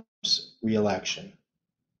Trump's reelection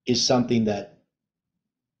is something that,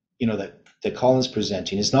 that Colin's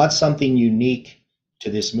presenting. It's not something unique to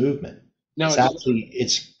this movement. Now,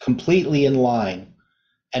 It's completely in line,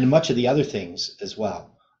 and much of the other things as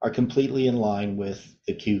well are completely in line with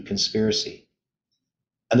the Q conspiracy.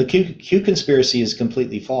 And the Q conspiracy is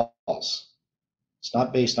completely false. It's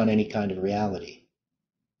not based on any kind of reality.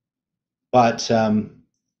 But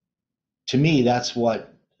to me, that's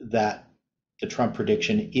what the Trump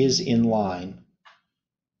prediction is in line.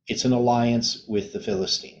 It's an alliance with the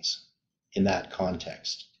Philistines in that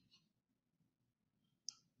context.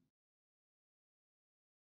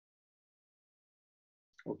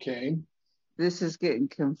 okay. This is getting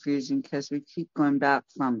confusing because we keep going back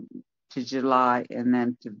to July and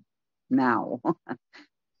then to now.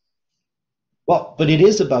 Well, but it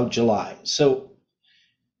is about July. So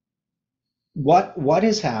what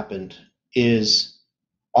has happened is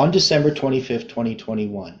on December 25th,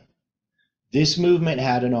 2021, this movement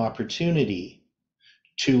had an opportunity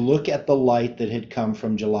to look at the light that had come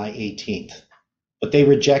from July 18th, but they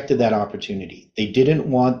rejected that opportunity. They didn't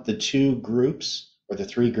want the two groups or the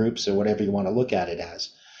three groups or whatever you want to look at it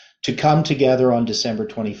as to come together on December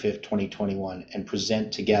 25th, 2021 and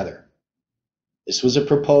present together. This was a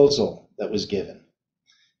proposal that was given.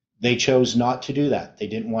 They chose not to do that. They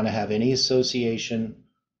didn't want to have any association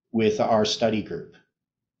with our study group.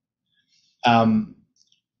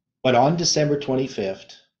 But on December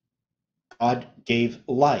 25th, God gave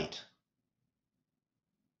light.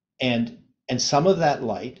 And some of that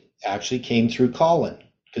light actually came through Colin,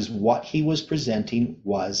 because what he was presenting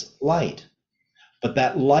was light. But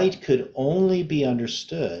that light could only be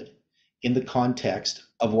understood in the context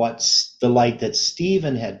of the light that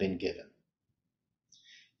Stephen had been given.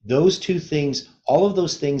 Those two things, all of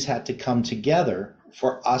those things had to come together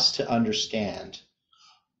for us to understand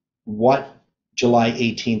what July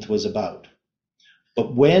 18th was about.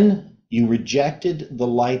 But when you rejected the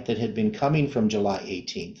light that had been coming from July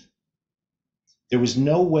 18th, there was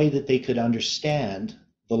no way that they could understand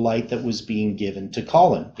the light that was being given to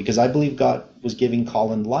Colin, because I believe God was giving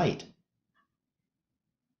Colin light.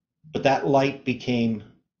 But that light became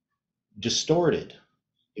distorted.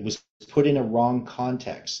 It was put in a wrong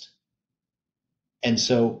context. And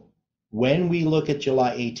so when we look at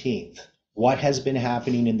July 18th, what has been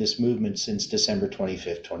happening in this movement since December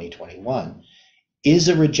 25th, 2021 is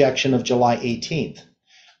a rejection of July 18th,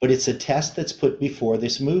 but it's a test that's put before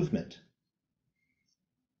this movement.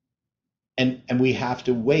 And we have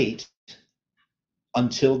to wait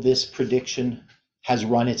until this prediction has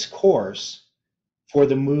run its course for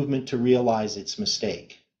the movement to realize its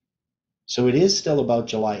mistake. So it is still about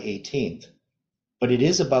July 18th, but it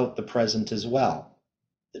is about the present as well.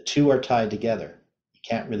 The two are tied together. You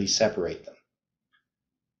can't really separate them.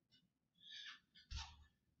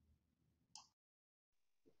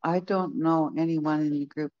 I don't know anyone in the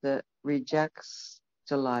group that rejects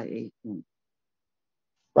July 18th.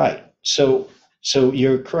 Right. So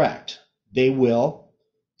you're correct. They will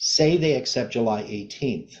say they accept July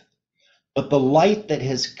 18th, but the light that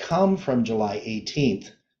has come from July 18th,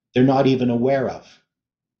 they're not even aware of.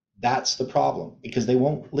 That's the problem, because they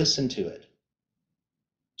won't listen to it.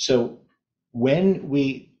 So when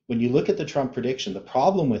you look at the Trump prediction, the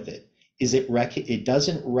problem with it is it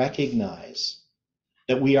doesn't recognize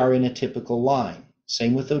that we are in a typical line.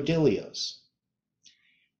 Same with Odilios.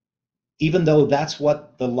 Even though that's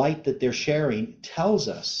what the light that they're sharing tells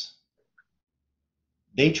us,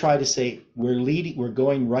 they try to say we're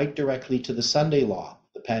going right directly to the Sunday law.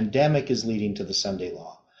 The pandemic is leading to the Sunday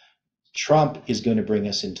law. Trump is going to bring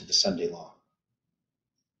us into the Sunday law.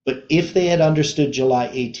 But if they had understood July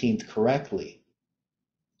 18th correctly,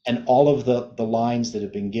 and all of the lines that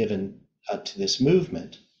have been given to this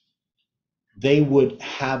movement, they would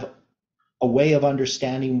have a way of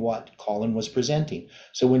understanding what Colin was presenting.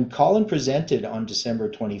 So when Colin presented on December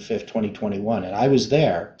 25th, 2021, and I was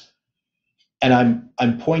there, and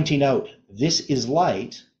I'm pointing out this is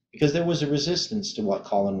light, because there was a resistance to what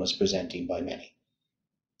Colin was presenting by many.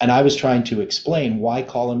 And I was trying to explain why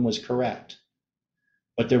Colin was correct.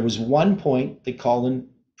 But there was one point that Colin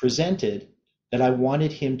presented that I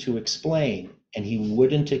wanted him to explain, and he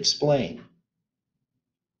wouldn't explain.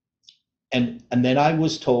 And then I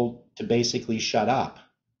was told to basically shut up.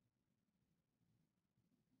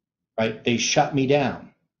 Right? They shut me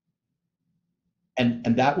down.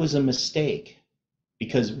 And that was a mistake,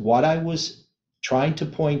 because what I was trying to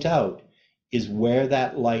point out is where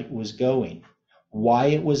that light was going, why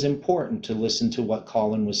it was important to listen to what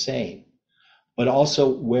Colin was saying, but also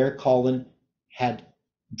where Colin had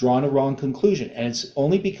drawn a wrong conclusion. And it's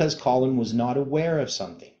only because Colin was not aware of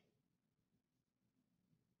something.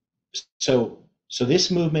 So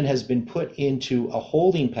this movement has been put into a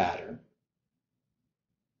holding pattern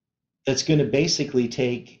that's going to basically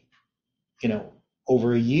take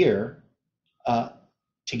over a year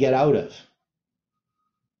to get out of.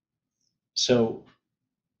 So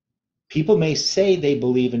people may say they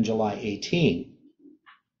believe in July 18,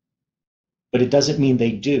 but it doesn't mean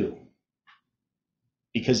they do.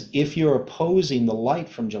 Because if you're opposing the light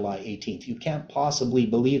from July 18th, you can't possibly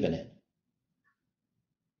believe in it.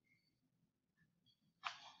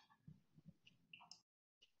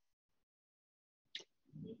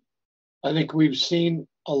 I think we've seen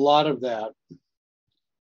a lot of that,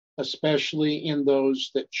 especially in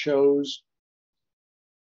those that chose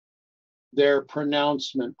their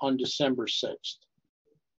pronouncement on December 6th.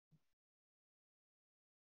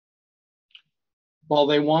 While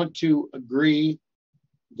they want to agree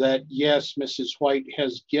that, yes, Mrs. White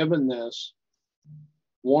has given this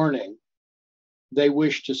warning, they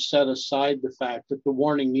wish to set aside the fact that the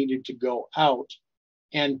warning needed to go out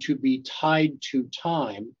and to be tied to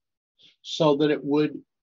time so that it would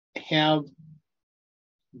have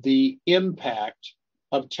the impact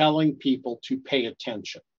of telling people to pay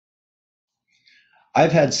attention.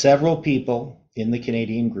 I've had several people in the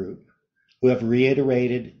Canadian group who have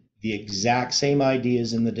reiterated the exact same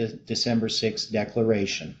ideas in the December 6th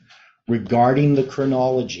declaration regarding the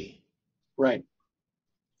chronology. Right.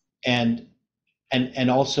 And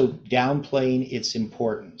also downplaying its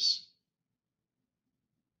importance.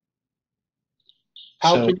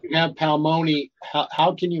 How can you have Palmoni?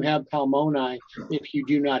 How can you have Palmoni if you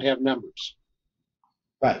do not have numbers?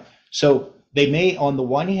 Right. So they may, on the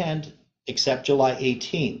one hand, accept July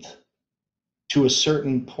 18th to a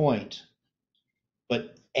certain point,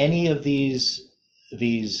 but any of this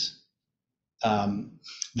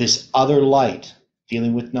other light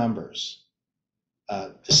dealing with numbers,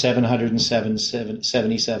 the 777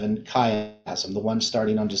 chiasm, the one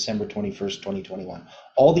starting on December 21st, 2021,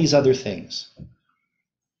 all these other things,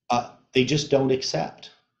 they just don't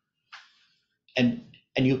accept. And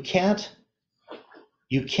you can't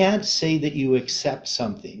say that you accept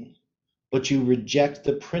something, but you reject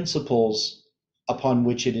the principles upon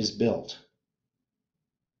which it is built.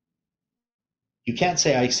 You can't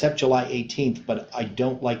say, I accept July 18th, but I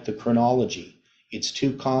don't like the chronology. It's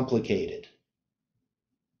too complicated.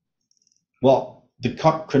 Well, the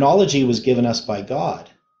chronology was given us by God.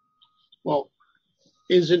 Well,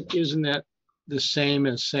 isn't that the same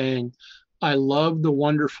as saying, I love the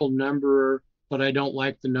wonderful numberer, but I don't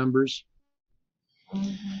like the numbers?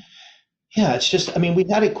 Mm-hmm. Yeah, it's just, we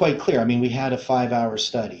had it quite clear. We had a 5-hour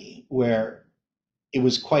study where it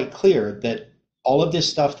was quite clear that all of this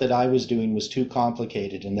stuff that I was doing was too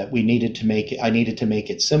complicated and that I needed to make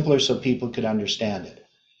it simpler so people could understand it.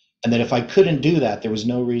 And that if I couldn't do that, there was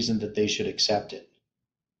no reason that they should accept it.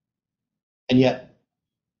 And yet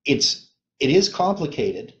it is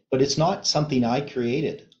complicated, but it's not something I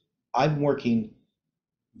created. I'm working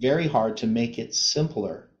very hard to make it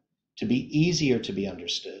simpler, to be easier to be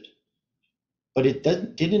understood. But it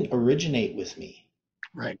didn't originate with me.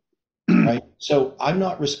 Right. Right. So I'm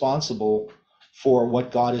not responsible for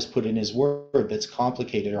what God has put in his word that's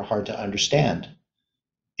complicated or hard to understand.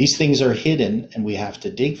 These things are hidden and we have to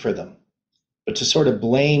dig for them. But to sort of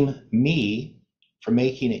blame me for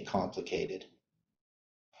making it complicated,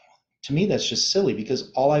 to me, that's just silly,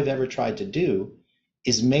 because all I've ever tried to do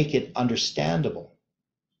is make it understandable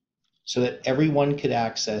so that everyone could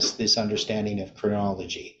access this understanding of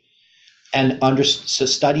chronology and so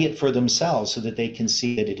study it for themselves so that they can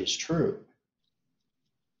see that it is true.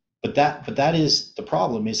 But that is the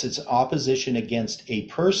problem, is it's opposition against a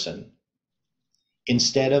person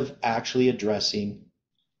instead of actually addressing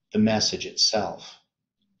the message itself.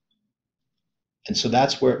 And so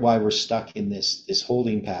that's why we're stuck in this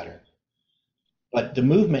holding pattern. But the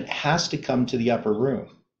movement has to come to the upper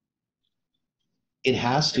room. It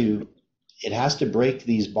has to break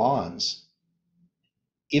these bonds.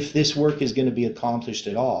 If this work is going to be accomplished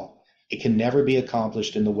at all, it can never be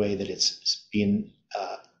accomplished in the way that it's being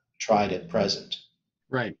tried at present.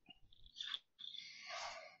 Right.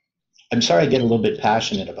 I'm sorry I get a little bit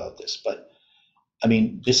passionate about this, but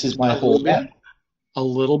this is my whole life. A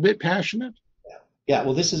little bit passionate? Yeah,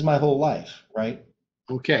 well, this is my whole life, right?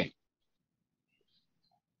 Okay.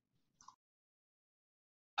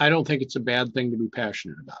 I don't think it's a bad thing to be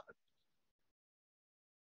passionate about it.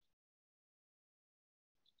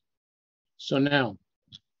 So now,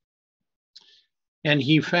 and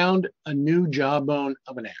he found a new jawbone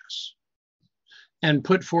of an ass, and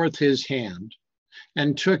put forth his hand,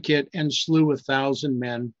 and took it, and slew 1,000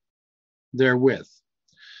 men therewith.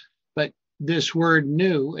 But this word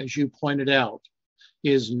new, as you pointed out,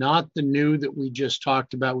 is not the new that we just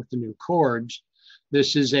talked about with the new cords.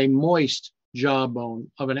 This is a moist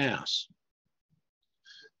jawbone of an ass.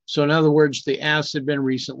 So in other words, the ass had been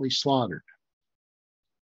recently slaughtered.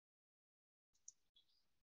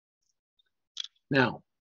 Now,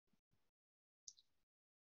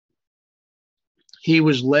 he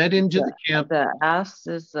was led into the camp. The ass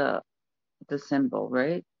is the symbol,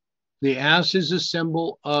 right? The ass is a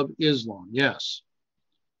symbol of Islam, yes.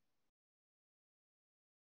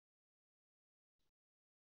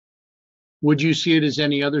 Would you see it as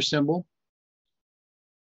any other symbol?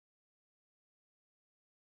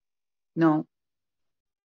 No.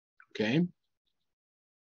 Okay.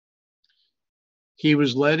 He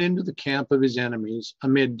was led into the camp of his enemies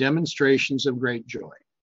amid demonstrations of great joy.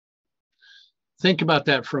 Think about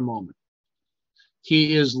that for a moment.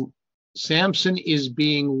 Samson is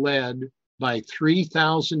being led by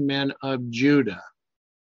 3,000 men of Judah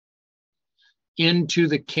into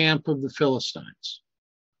the camp of the Philistines.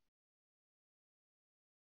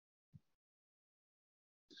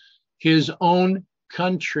 His own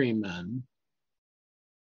countrymen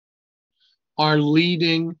are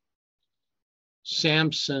leading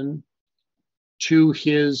Samson to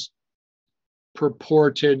his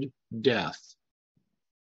purported death.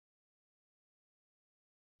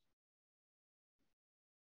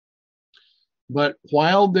 But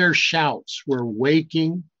while their shouts were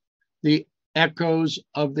waking the echoes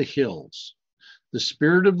of the hills, the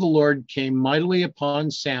Spirit of the Lord came mightily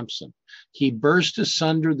upon Samson. He burst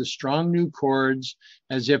asunder the strong new cords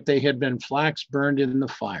as if they had been flax burned in the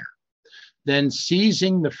fire. Then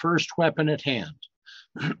seizing the first weapon at hand,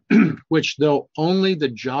 which though only the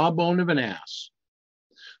jawbone of an ass,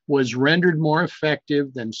 was rendered more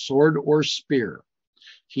effective than sword or spear,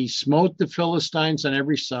 he smote the Philistines on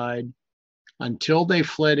every side until they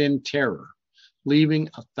fled in terror, leaving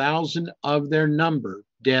 1,000 of their number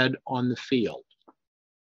dead on the field.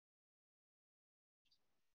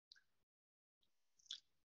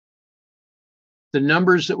 The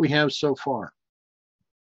numbers that we have so far.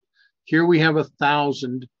 Here we have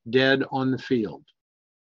 1,000 dead on the field.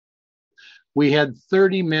 We had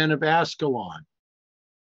 30 men of Ascalon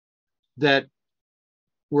that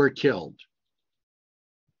were killed.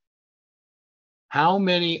 How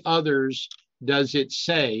many others does it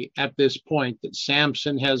say at this point that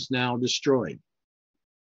Samson has now destroyed?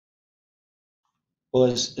 Well,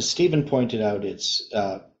 as Stephen pointed out, it's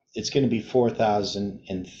going to be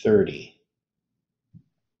 4,030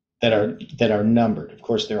 that are numbered. Of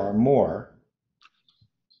course, there are more,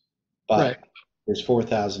 but right. There's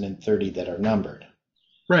 4,030 that are numbered.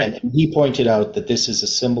 Right. And he pointed out that this is a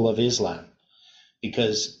symbol of Islam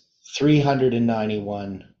because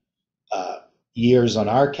 391 years on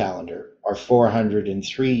our calendar are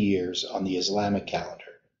 403 years on the Islamic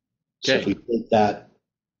calendar. So if we take that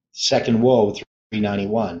second woe,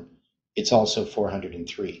 391, it's also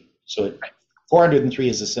 403. So 403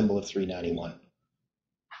 is a symbol of 391.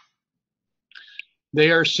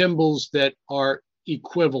 They are symbols that are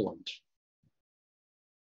equivalent,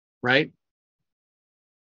 right?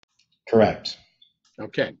 Correct.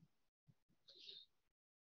 Okay.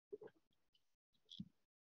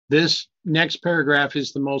 This next paragraph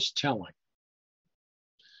is the most telling.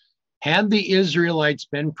 Had the Israelites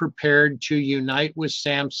been prepared to unite with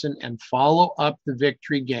Samson and follow up the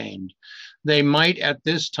victory gained, they might at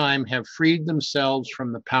this time have freed themselves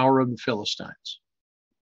from the power of the Philistines.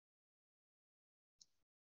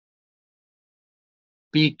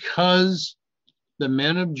 Because the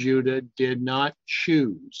men of Judah did not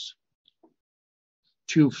choose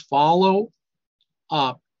to follow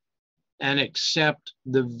up and accept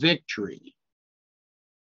the victory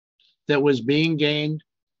that was being gained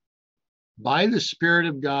by the Spirit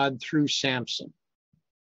of God through Samson.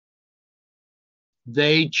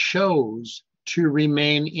 They chose to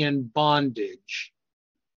remain in bondage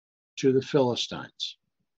to the Philistines.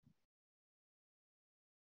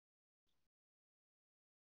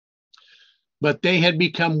 But they had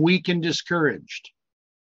become weak and discouraged.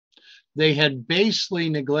 They had basely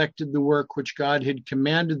neglected the work which God had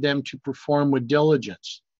commanded them to perform with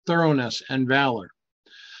diligence, thoroughness, and valor,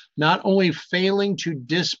 not only failing to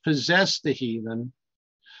dispossess the heathen,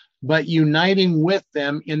 but uniting with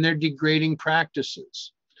them in their degrading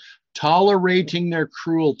practices, tolerating their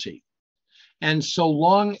cruelty, and so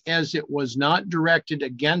long as it was not directed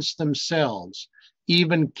against themselves,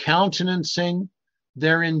 even countenancing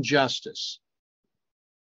their injustice.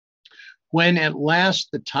 When at last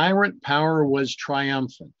the tyrant power was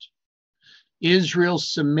triumphant, Israel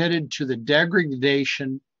submitted to the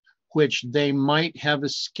degradation which they might have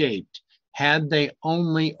escaped had they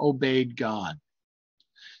only obeyed God.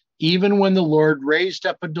 Even when the Lord raised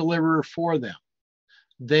up a deliverer for them,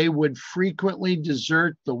 they would frequently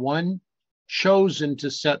desert the one chosen to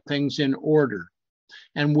set things in order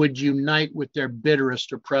and would unite with their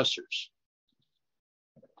bitterest oppressors.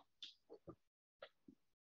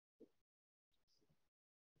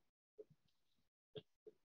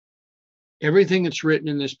 Everything that's written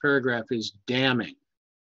in this paragraph is damning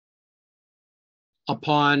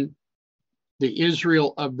upon the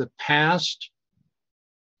Israel of the past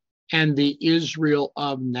and the Israel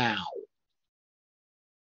of now.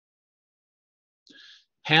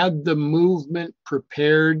 Had the movement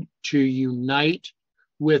prepared to unite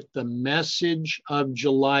with the message of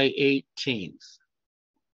July 18th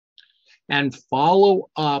and follow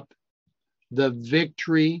up the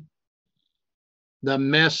victory, the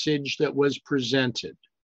message that was presented.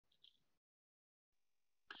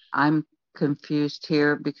 I'm confused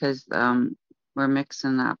here because we're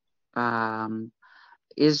mixing up.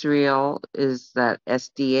 Israel is that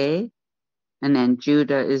SDA, and then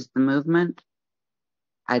Judah is the movement.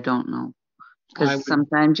 I don't know, because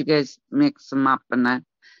sometimes you guys mix them up and I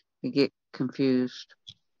get confused.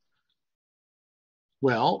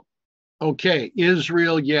 Well, okay,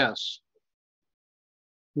 Israel, yes,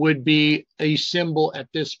 would be a symbol at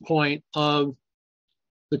this point of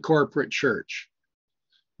the corporate church.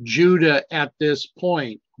 Judah at this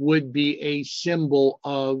point would be a symbol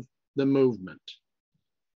of the movement.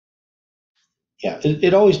 Yeah,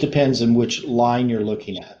 it always depends on which line you're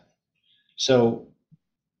looking at. So,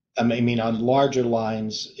 I mean, on larger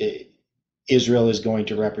lines, Israel is going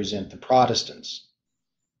to represent the Protestants,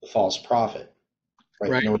 the false prophet,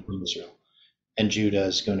 right? Northern Israel. And Judah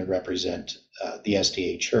is going to represent the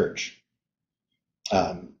SDA church,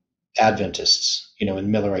 Adventists, in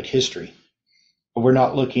Millerite history. But we're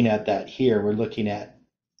not looking at that here. We're looking at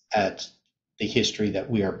the history that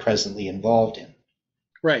we are presently involved in.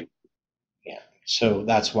 Right. Yeah. So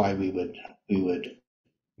that's why we would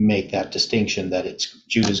make that distinction that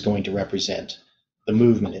Judah's going to represent the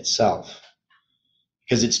movement itself,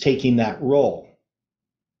 because it's taking that role.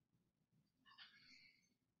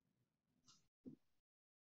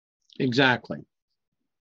 Exactly.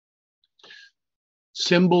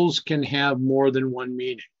 Symbols can have more than one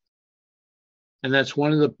meaning. And that's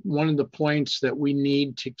one of the points that we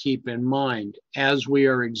need to keep in mind as we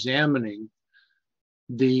are examining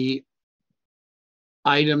the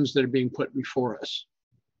items that are being put before us.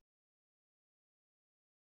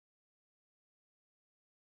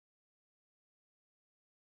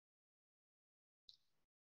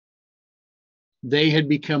 They had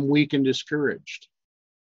become weak and discouraged.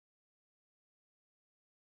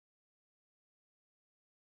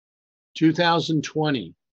 In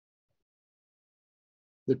 2020,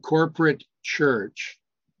 the corporate church,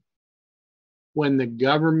 when the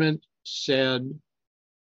government said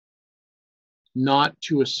not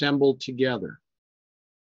to assemble together,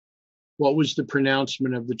 what was the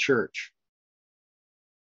pronouncement of the church?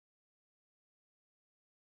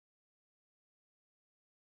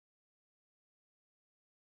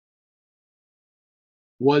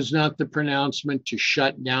 Was not the pronouncement to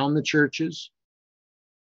shut down the churches?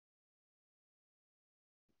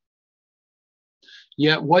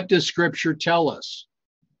 Yet what does Scripture tell us?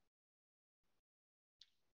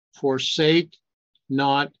 Forsake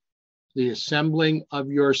not the assembling of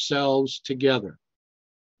yourselves together.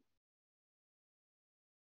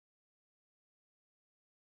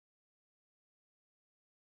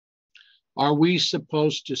 Are we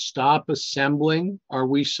supposed to stop assembling? Are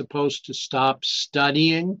we supposed to stop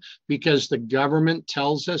studying because the government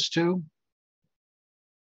tells us to?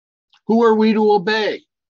 Who are we to obey?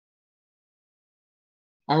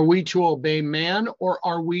 Are we to obey man, or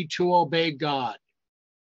are we to obey God?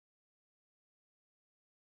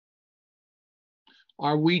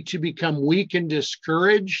 Are we to become weak and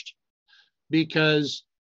discouraged because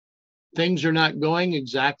things are not going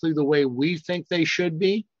exactly the way we think they should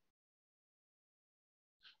be?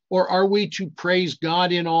 Or are we to praise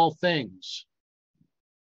God in all things?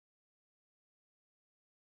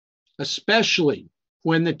 Especially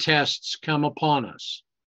when the tests come upon us.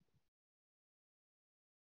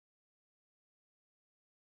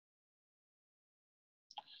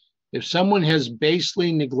 If someone has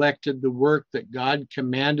basely neglected the work that God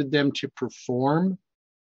commanded them to perform,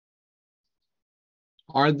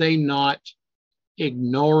 are they not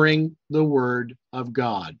ignoring the word of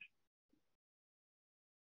God?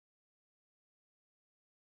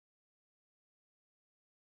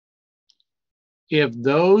 If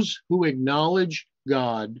those who acknowledge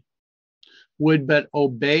God would but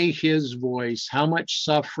obey his voice, how much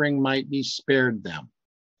suffering might be spared them?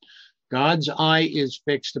 God's eye is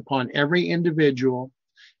fixed upon every individual,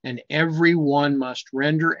 and every one must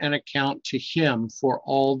render an account to him for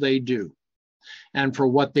all they do and for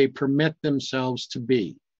what they permit themselves to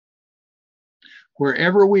be.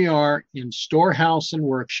 Wherever we are, in storehouse and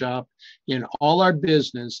workshop, in all our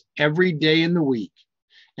business, every day in the week,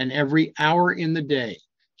 and every hour in the day,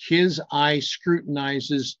 his eye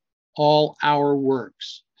scrutinizes all our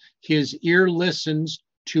works. His ear listens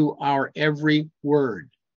to our every word.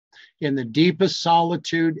 In the deepest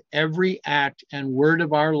solitude, every act and word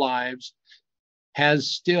of our lives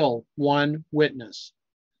has still one witness,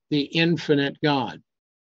 the infinite God.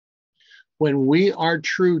 When we are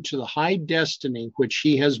true to the high destiny which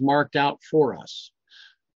he has marked out for us,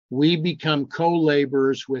 we become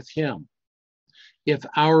co-laborers with him. If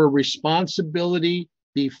our responsibility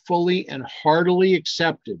be fully and heartily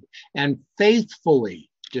accepted and faithfully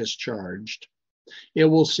discharged, it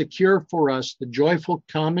will secure for us the joyful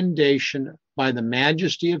commendation by the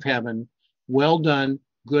majesty of heaven, well done,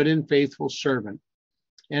 good and faithful servant.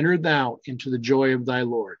 Enter thou into the joy of thy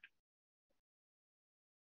Lord.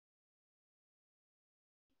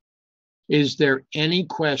 Is there any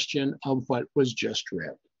question of what was just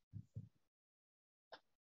read?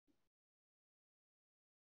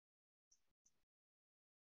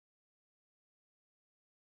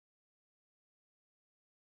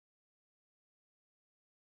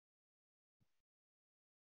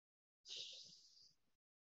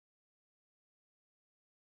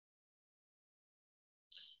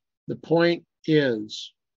 The point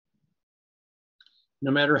is,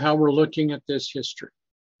 no matter how we're looking at this history,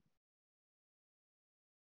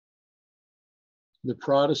 the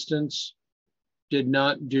Protestants did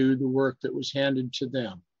not do the work that was handed to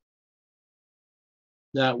them.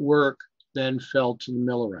 That work then fell to the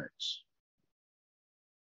Millerites.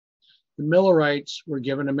 The Millerites were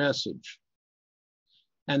given a message,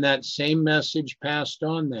 and that same message passed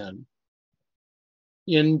on then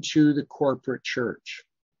into the corporate church.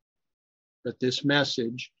 But this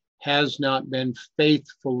message has not been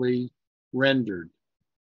faithfully rendered.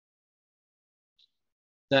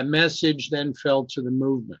 That message then fell to the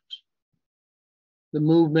movement. The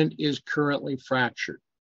movement is currently fractured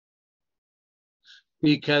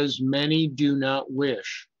because many do not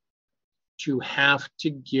wish to have to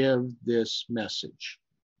give this message.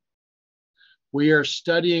 We are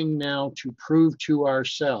studying now to prove to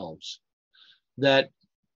ourselves that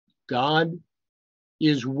God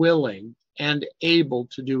is willing and able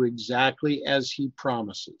to do exactly as he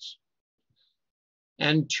promises.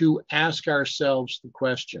 And to ask ourselves the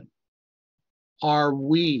question, are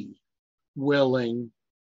we willing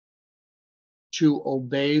to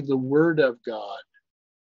obey the word of God,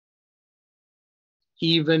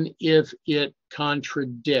 even if it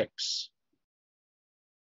contradicts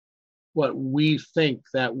what we think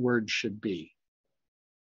that word should be?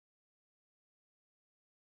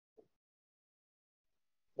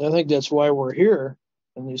 I think that's why we're here,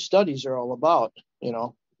 and these studies are all about,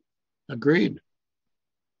 Agreed.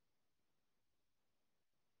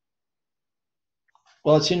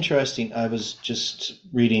 Well, it's interesting. I was just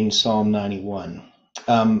reading Psalm 91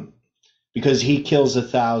 because he kills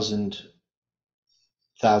 1,000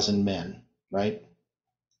 men, right?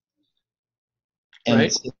 And right.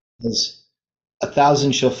 It says,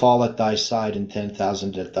 1,000 shall fall at thy side and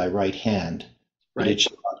 10,000 at thy right hand, but Right. it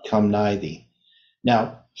shall not come nigh thee.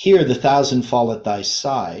 Now, here the 1,000 fall at thy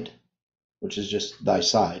side, which is just thy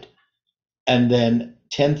side, and then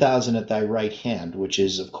 10,000 at thy right hand, which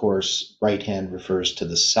is, of course, right hand refers to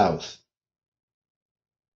the south.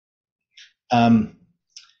 And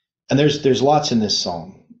there's lots in this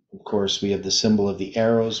psalm. Of course, we have the symbol of the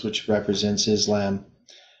arrows, which represents Islam.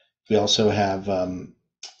 We also have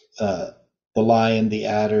the lion, the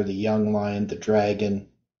adder, the young lion, the dragon,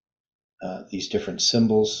 these different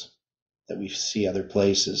symbols that we see other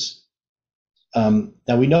places.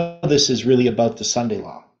 Now we know this is really about the Sunday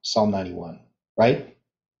law, Psalm 91, right?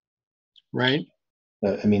 Right.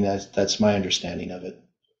 I mean, that's my understanding of it.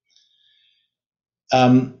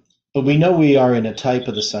 But we know we are in a type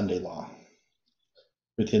of the Sunday law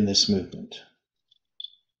within this movement,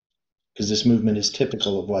 because this movement is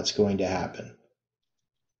typical of what's going to happen.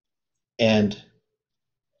 And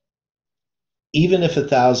even if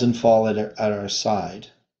 1,000 fall at our side,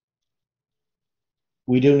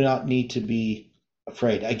 we do not need to be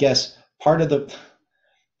afraid. I guess part of the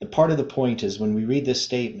point is when we read this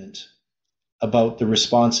statement about the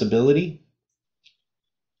responsibility,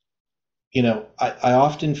 I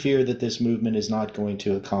often fear that this movement is not going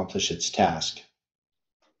to accomplish its task.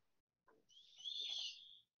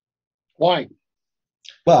 Why?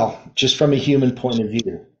 Well, just from a human point of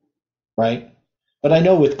view, right? But I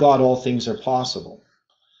know with God all things are possible.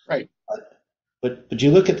 Right. But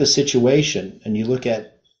you look at the situation and you look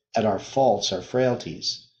at our faults, our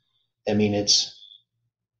frailties. I mean, it's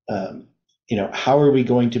how are we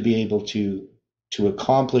going to be able to to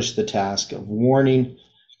accomplish the task of warning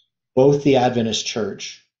both the Adventist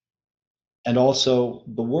Church and also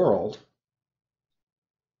the world.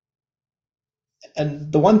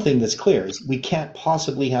 And the one thing that's clear is we can't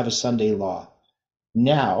possibly have a Sunday law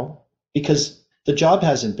now because the job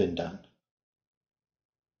hasn't been done.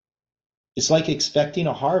 It's like expecting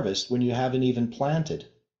a harvest when you haven't even planted,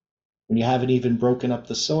 when you haven't even broken up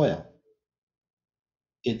the soil.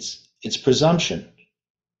 It's presumption.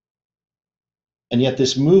 And yet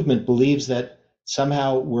this movement believes that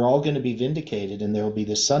somehow we're all going to be vindicated and there will be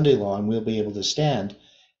this Sunday law and we'll be able to stand.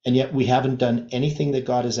 And yet we haven't done anything that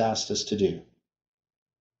God has asked us to do.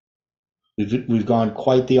 We've gone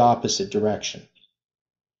quite the opposite direction.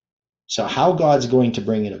 So how God's going to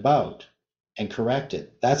bring it about and correct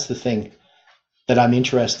it, that's the thing that I'm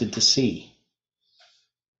interested to see.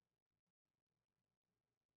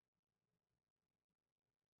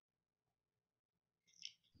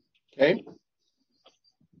 Okay.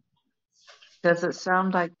 Does it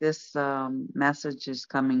sound like this message is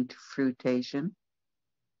coming to fruition?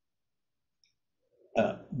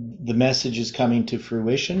 The message is coming to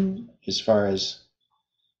fruition as far as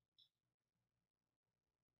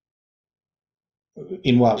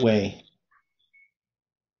in what way?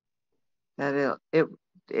 That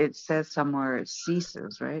it says somewhere it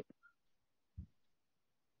ceases, right?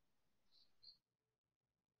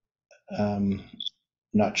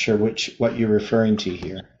 Not sure what you're referring to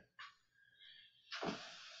here.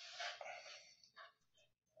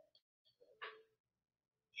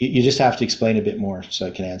 You just have to explain a bit more so I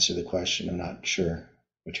can answer the question. I'm not sure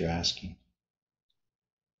what you're asking.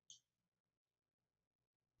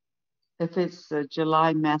 If it's a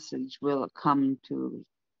July message, will it come to,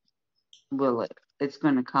 it's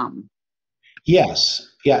going to come? Yes,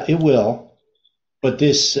 yeah, it will. But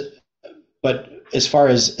as far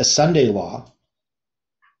as a Sunday law,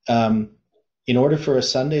 in order for a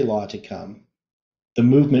Sunday law to come, the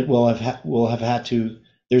movement will have had to.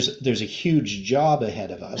 There's a huge job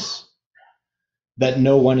ahead of us that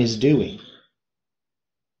no one is doing.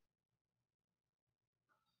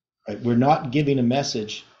 Right? We're not giving a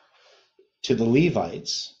message to the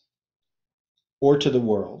Levites or to the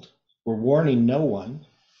world. We're warning no one,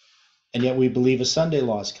 and yet we believe a Sunday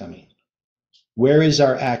law is coming. Where is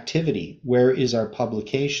our activity? Where is our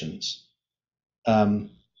publications?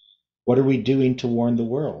 What are we doing to warn the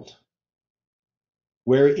world?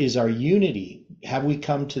 Where is our unity? Have we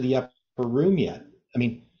come to the upper room yet? I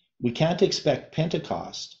mean, we can't expect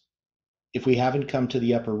Pentecost if we haven't come to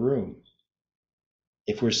the upper room,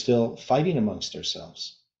 if we're still fighting amongst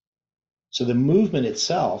ourselves. So the movement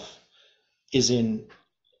itself is in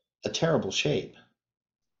a terrible shape.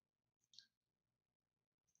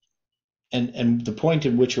 And the point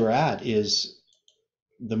in which we're at is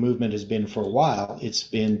the movement has been for a while. It's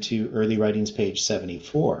been to Early Writings, page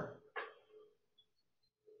 74.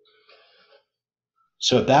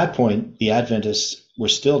 So at that point, the Adventists were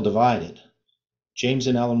still divided. James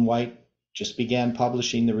and Ellen White just began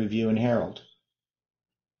publishing the Review and Herald.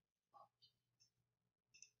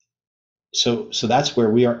 So that's where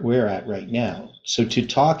we're at right now. So to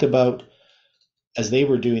talk about, as they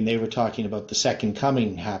were doing, they were talking about the second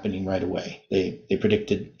coming happening right away. They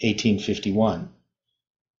predicted 1851.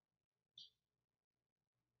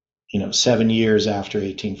 7 years after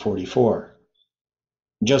 1844.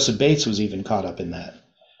 Joseph Bates was even caught up in that.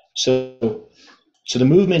 So the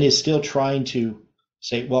movement is still trying to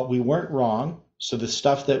say, well, we weren't wrong. So the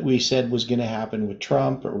stuff that we said was going to happen with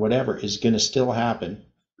Trump or whatever is going to still happen.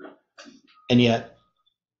 And yet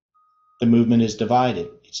the movement is divided.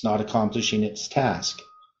 It's not accomplishing its task.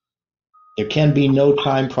 There can be no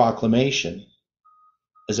time proclamation,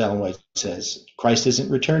 as Ellen White says. Christ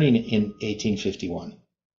isn't returning in 1851.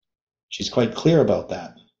 She's quite clear about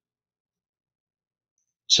that.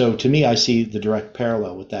 So to me, I see the direct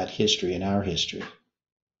parallel with that history and our history.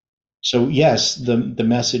 So yes, the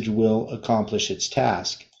message will accomplish its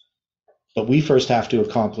task, but we first have to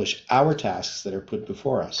accomplish our tasks that are put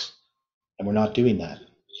before us, and we're not doing that.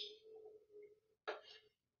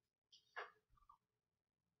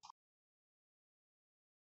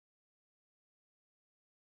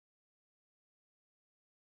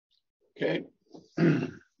 Okay.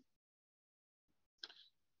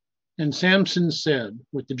 And Samson said,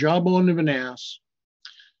 with the jawbone of an ass,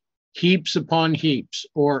 heaps upon heaps,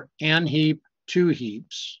 or an heap, 2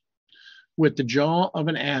 heaps, with the jaw of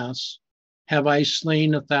an ass have I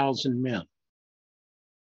slain 1,000 men.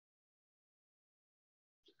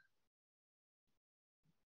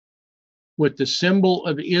 With the symbol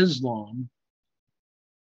of Islam,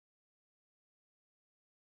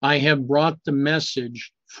 I have brought the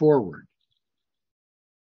message forward.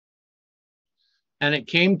 And it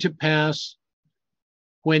came to pass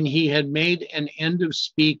when he had made an end of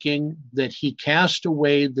speaking that he cast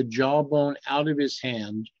away the jawbone out of his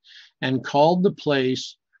hand and called the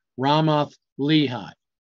place Ramath Lehi,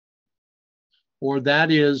 or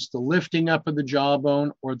that is the lifting up of the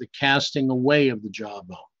jawbone or the casting away of the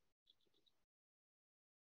jawbone.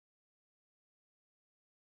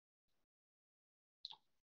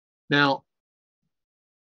 Now,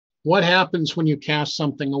 what happens when you cast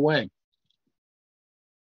something away?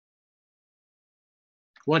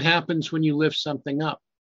 What happens when you lift something up?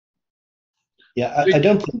 Yeah, I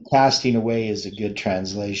don't think casting away is a good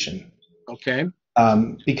translation. Okay.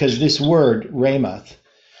 Because this word, Ramoth,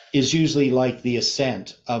 is usually like the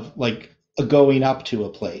ascent of like a going up to a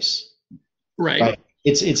place. Right.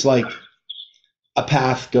 It's like a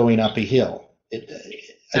path going up a hill.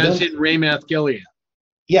 As in Ramoth Gilead.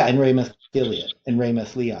 Yeah, in Ramoth Gilead and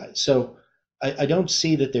Ramoth Lehi. So I don't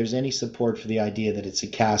see that there's any support for the idea that it's a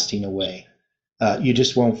casting away. You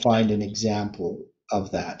just won't find an example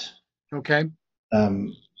of that. Okay.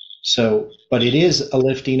 But it is a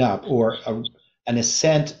lifting up or an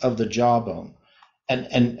ascent of the jawbone,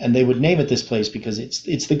 and they would name it this place because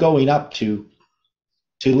it's the going up to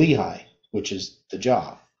Lehi, which is the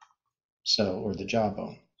jaw, or the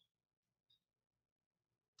jawbone.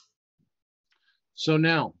 So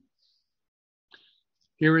now,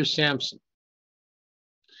 here is Samson.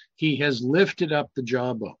 He has lifted up the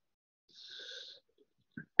jawbone.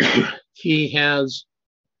 He has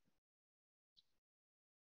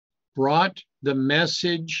brought the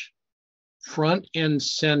message front and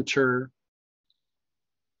center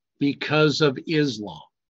because of Islam.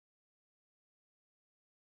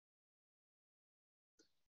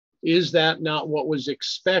 Is that not what was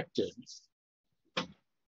expected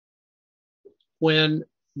when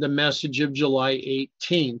the message of July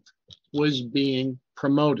 18th was being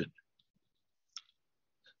promoted?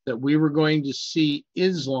 That we were going to see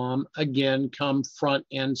Islam again come front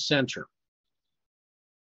and center.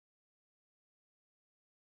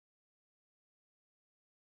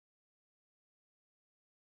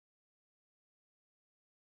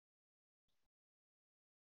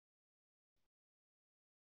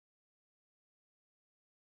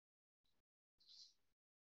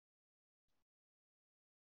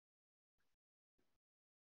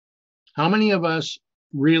 How many of us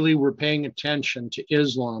really were paying attention to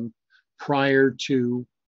Islam prior to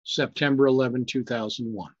September 11,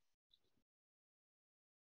 2001?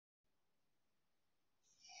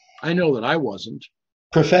 I know that I wasn't.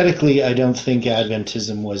 Prophetically, I don't think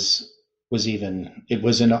Adventism was even, it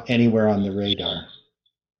wasn't anywhere on the radar.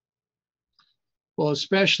 Well,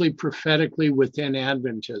 especially prophetically within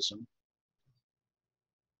Adventism.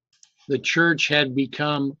 The church had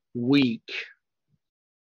become weak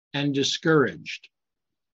and discouraged.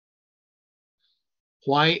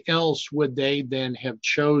 Why else would they then have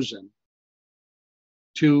chosen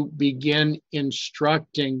to begin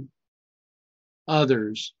instructing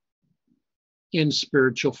others in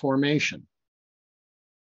spiritual formation?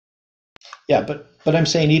 Yeah, but I'm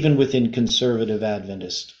saying even within conservative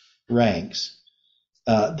Adventist ranks,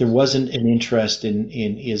 there wasn't an interest in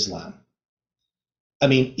Islam. I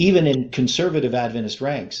mean, even in conservative Adventist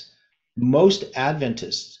ranks, most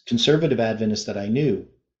Adventists, conservative Adventists that I knew,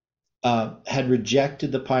 had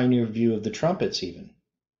rejected the pioneer view of the trumpets even,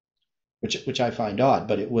 which I find odd,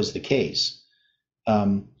 but it was the case.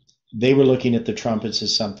 They were looking at the trumpets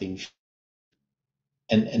as something,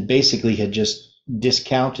 and basically had just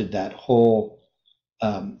discounted that whole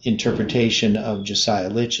interpretation of Josiah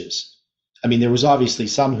Litch's. I mean, there was obviously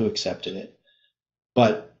some who accepted it,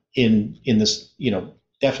 but in this,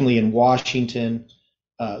 definitely in Washington,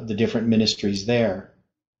 the different ministries there,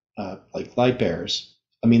 like Light Bearers,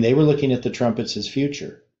 I mean, they were looking at the trumpets as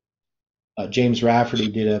future. James Rafferty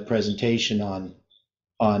did a presentation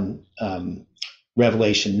on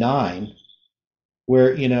Revelation 9,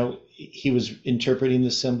 where he was interpreting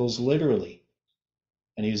the symbols literally,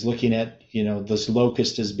 and he was looking at this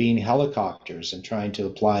locust as being helicopters and trying to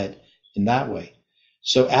apply it in that way.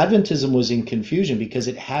 So Adventism was in confusion because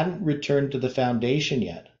it hadn't returned to the foundation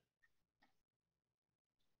yet.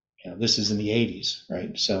 This is in the 80s,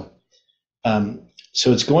 right? So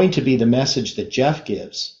it's going to be the message that Jeff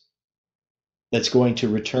gives that's going to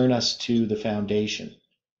return us to the foundation.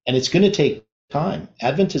 And it's going to take time.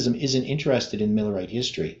 Adventism isn't interested in Millerite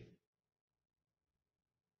history.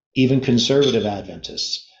 Even conservative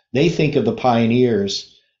Adventists, they think of the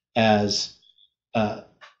pioneers as,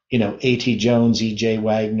 A.T. Jones, E.J.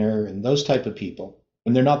 Wagner, and those type of people,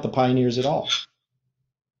 when they're not the pioneers at all.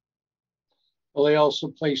 Well, they also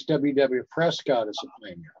placed W.W. Prescott as a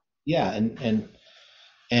pioneer. Yeah, and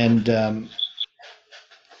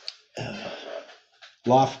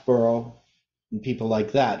Loughborough and people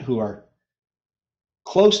like that who are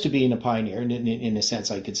close to being a pioneer, and in a sense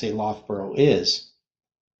I could say Loughborough is,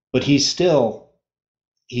 but he's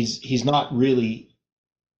not really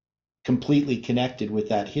completely connected with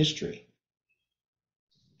that history.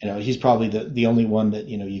 He's probably the only one that,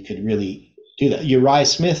 you could really do that. Uriah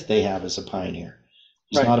Smith they have as a pioneer.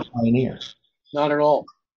 He's right. Not a pioneer. Not at all.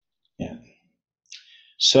 Yeah.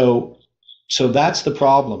 So that's the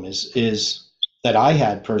problem is that I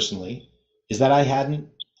had personally, is that I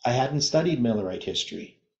hadn't studied Millerite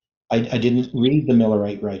history. I didn't read the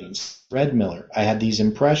Millerite writings, read Miller. I had these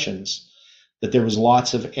impressions that there was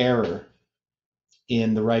lots of error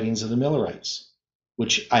in the writings of the Millerites,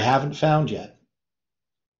 which I haven't found yet.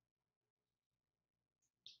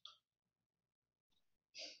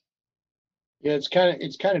 Yeah, it's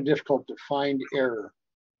kind of difficult to find error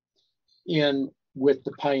with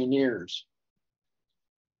the pioneers,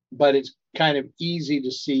 but it's kind of easy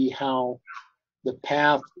to see how the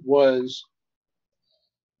path was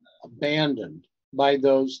abandoned by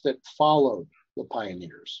those that followed the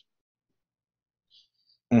pioneers.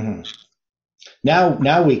 Mm-hmm.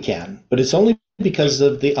 Now we can, but it's only because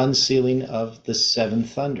of the unsealing of the seven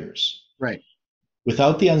thunders. Right.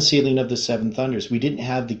 Without the unsealing of the seven thunders, we didn't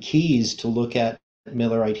have the keys to look at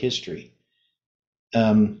Millerite history.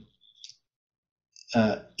 Even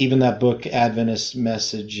that book, Adventist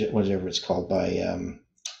Message, whatever it's called, by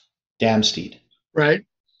Damsteed. Right.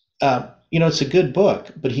 It's a good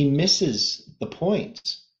book, but he misses the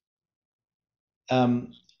point to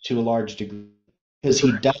a large degree because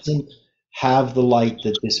he doesn't have the light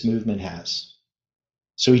that this movement has.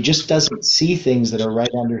 So he just doesn't see things that are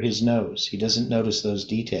right under his nose. He doesn't notice those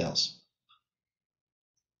details.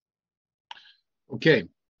 Okay.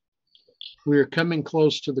 We are coming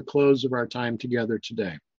close to the close of our time together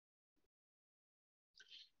today.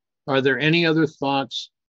 Are there any other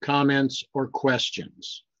thoughts, comments, or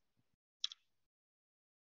questions?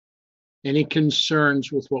 Any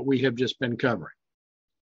concerns with what we have just been covering?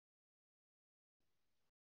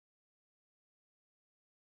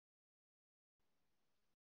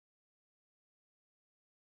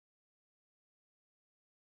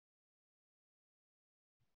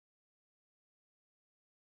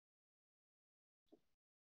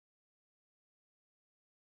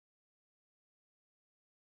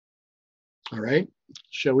 All right.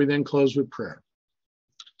 Shall we then close with prayer?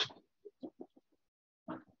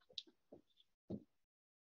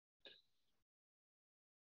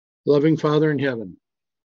 Loving Father in heaven,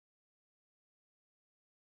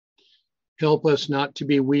 help us not to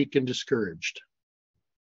be weak and discouraged.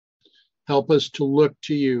 Help us to look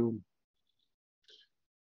to you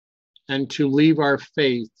and to leave our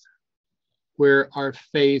faith where our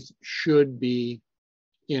faith should be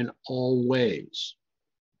in all ways,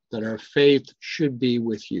 that our faith should be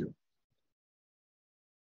with you.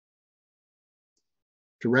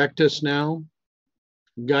 Direct us now,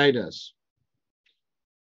 guide us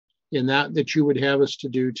in that you would have us to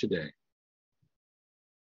do today.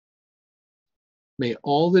 May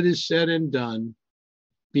all that is said and done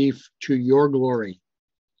be to your glory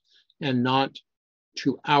and not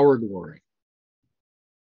to our glory.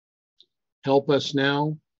 Help us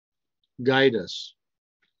now, guide us.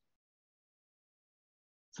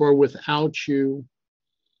 For without you,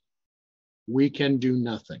 we can do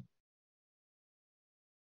nothing.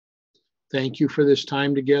 Thank you for this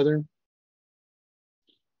time together.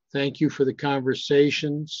 Thank you for the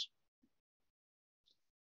conversations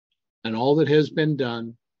and all that has been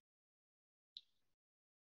done.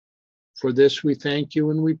 For this we thank you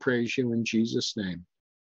and we praise you in Jesus' name.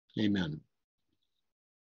 Amen.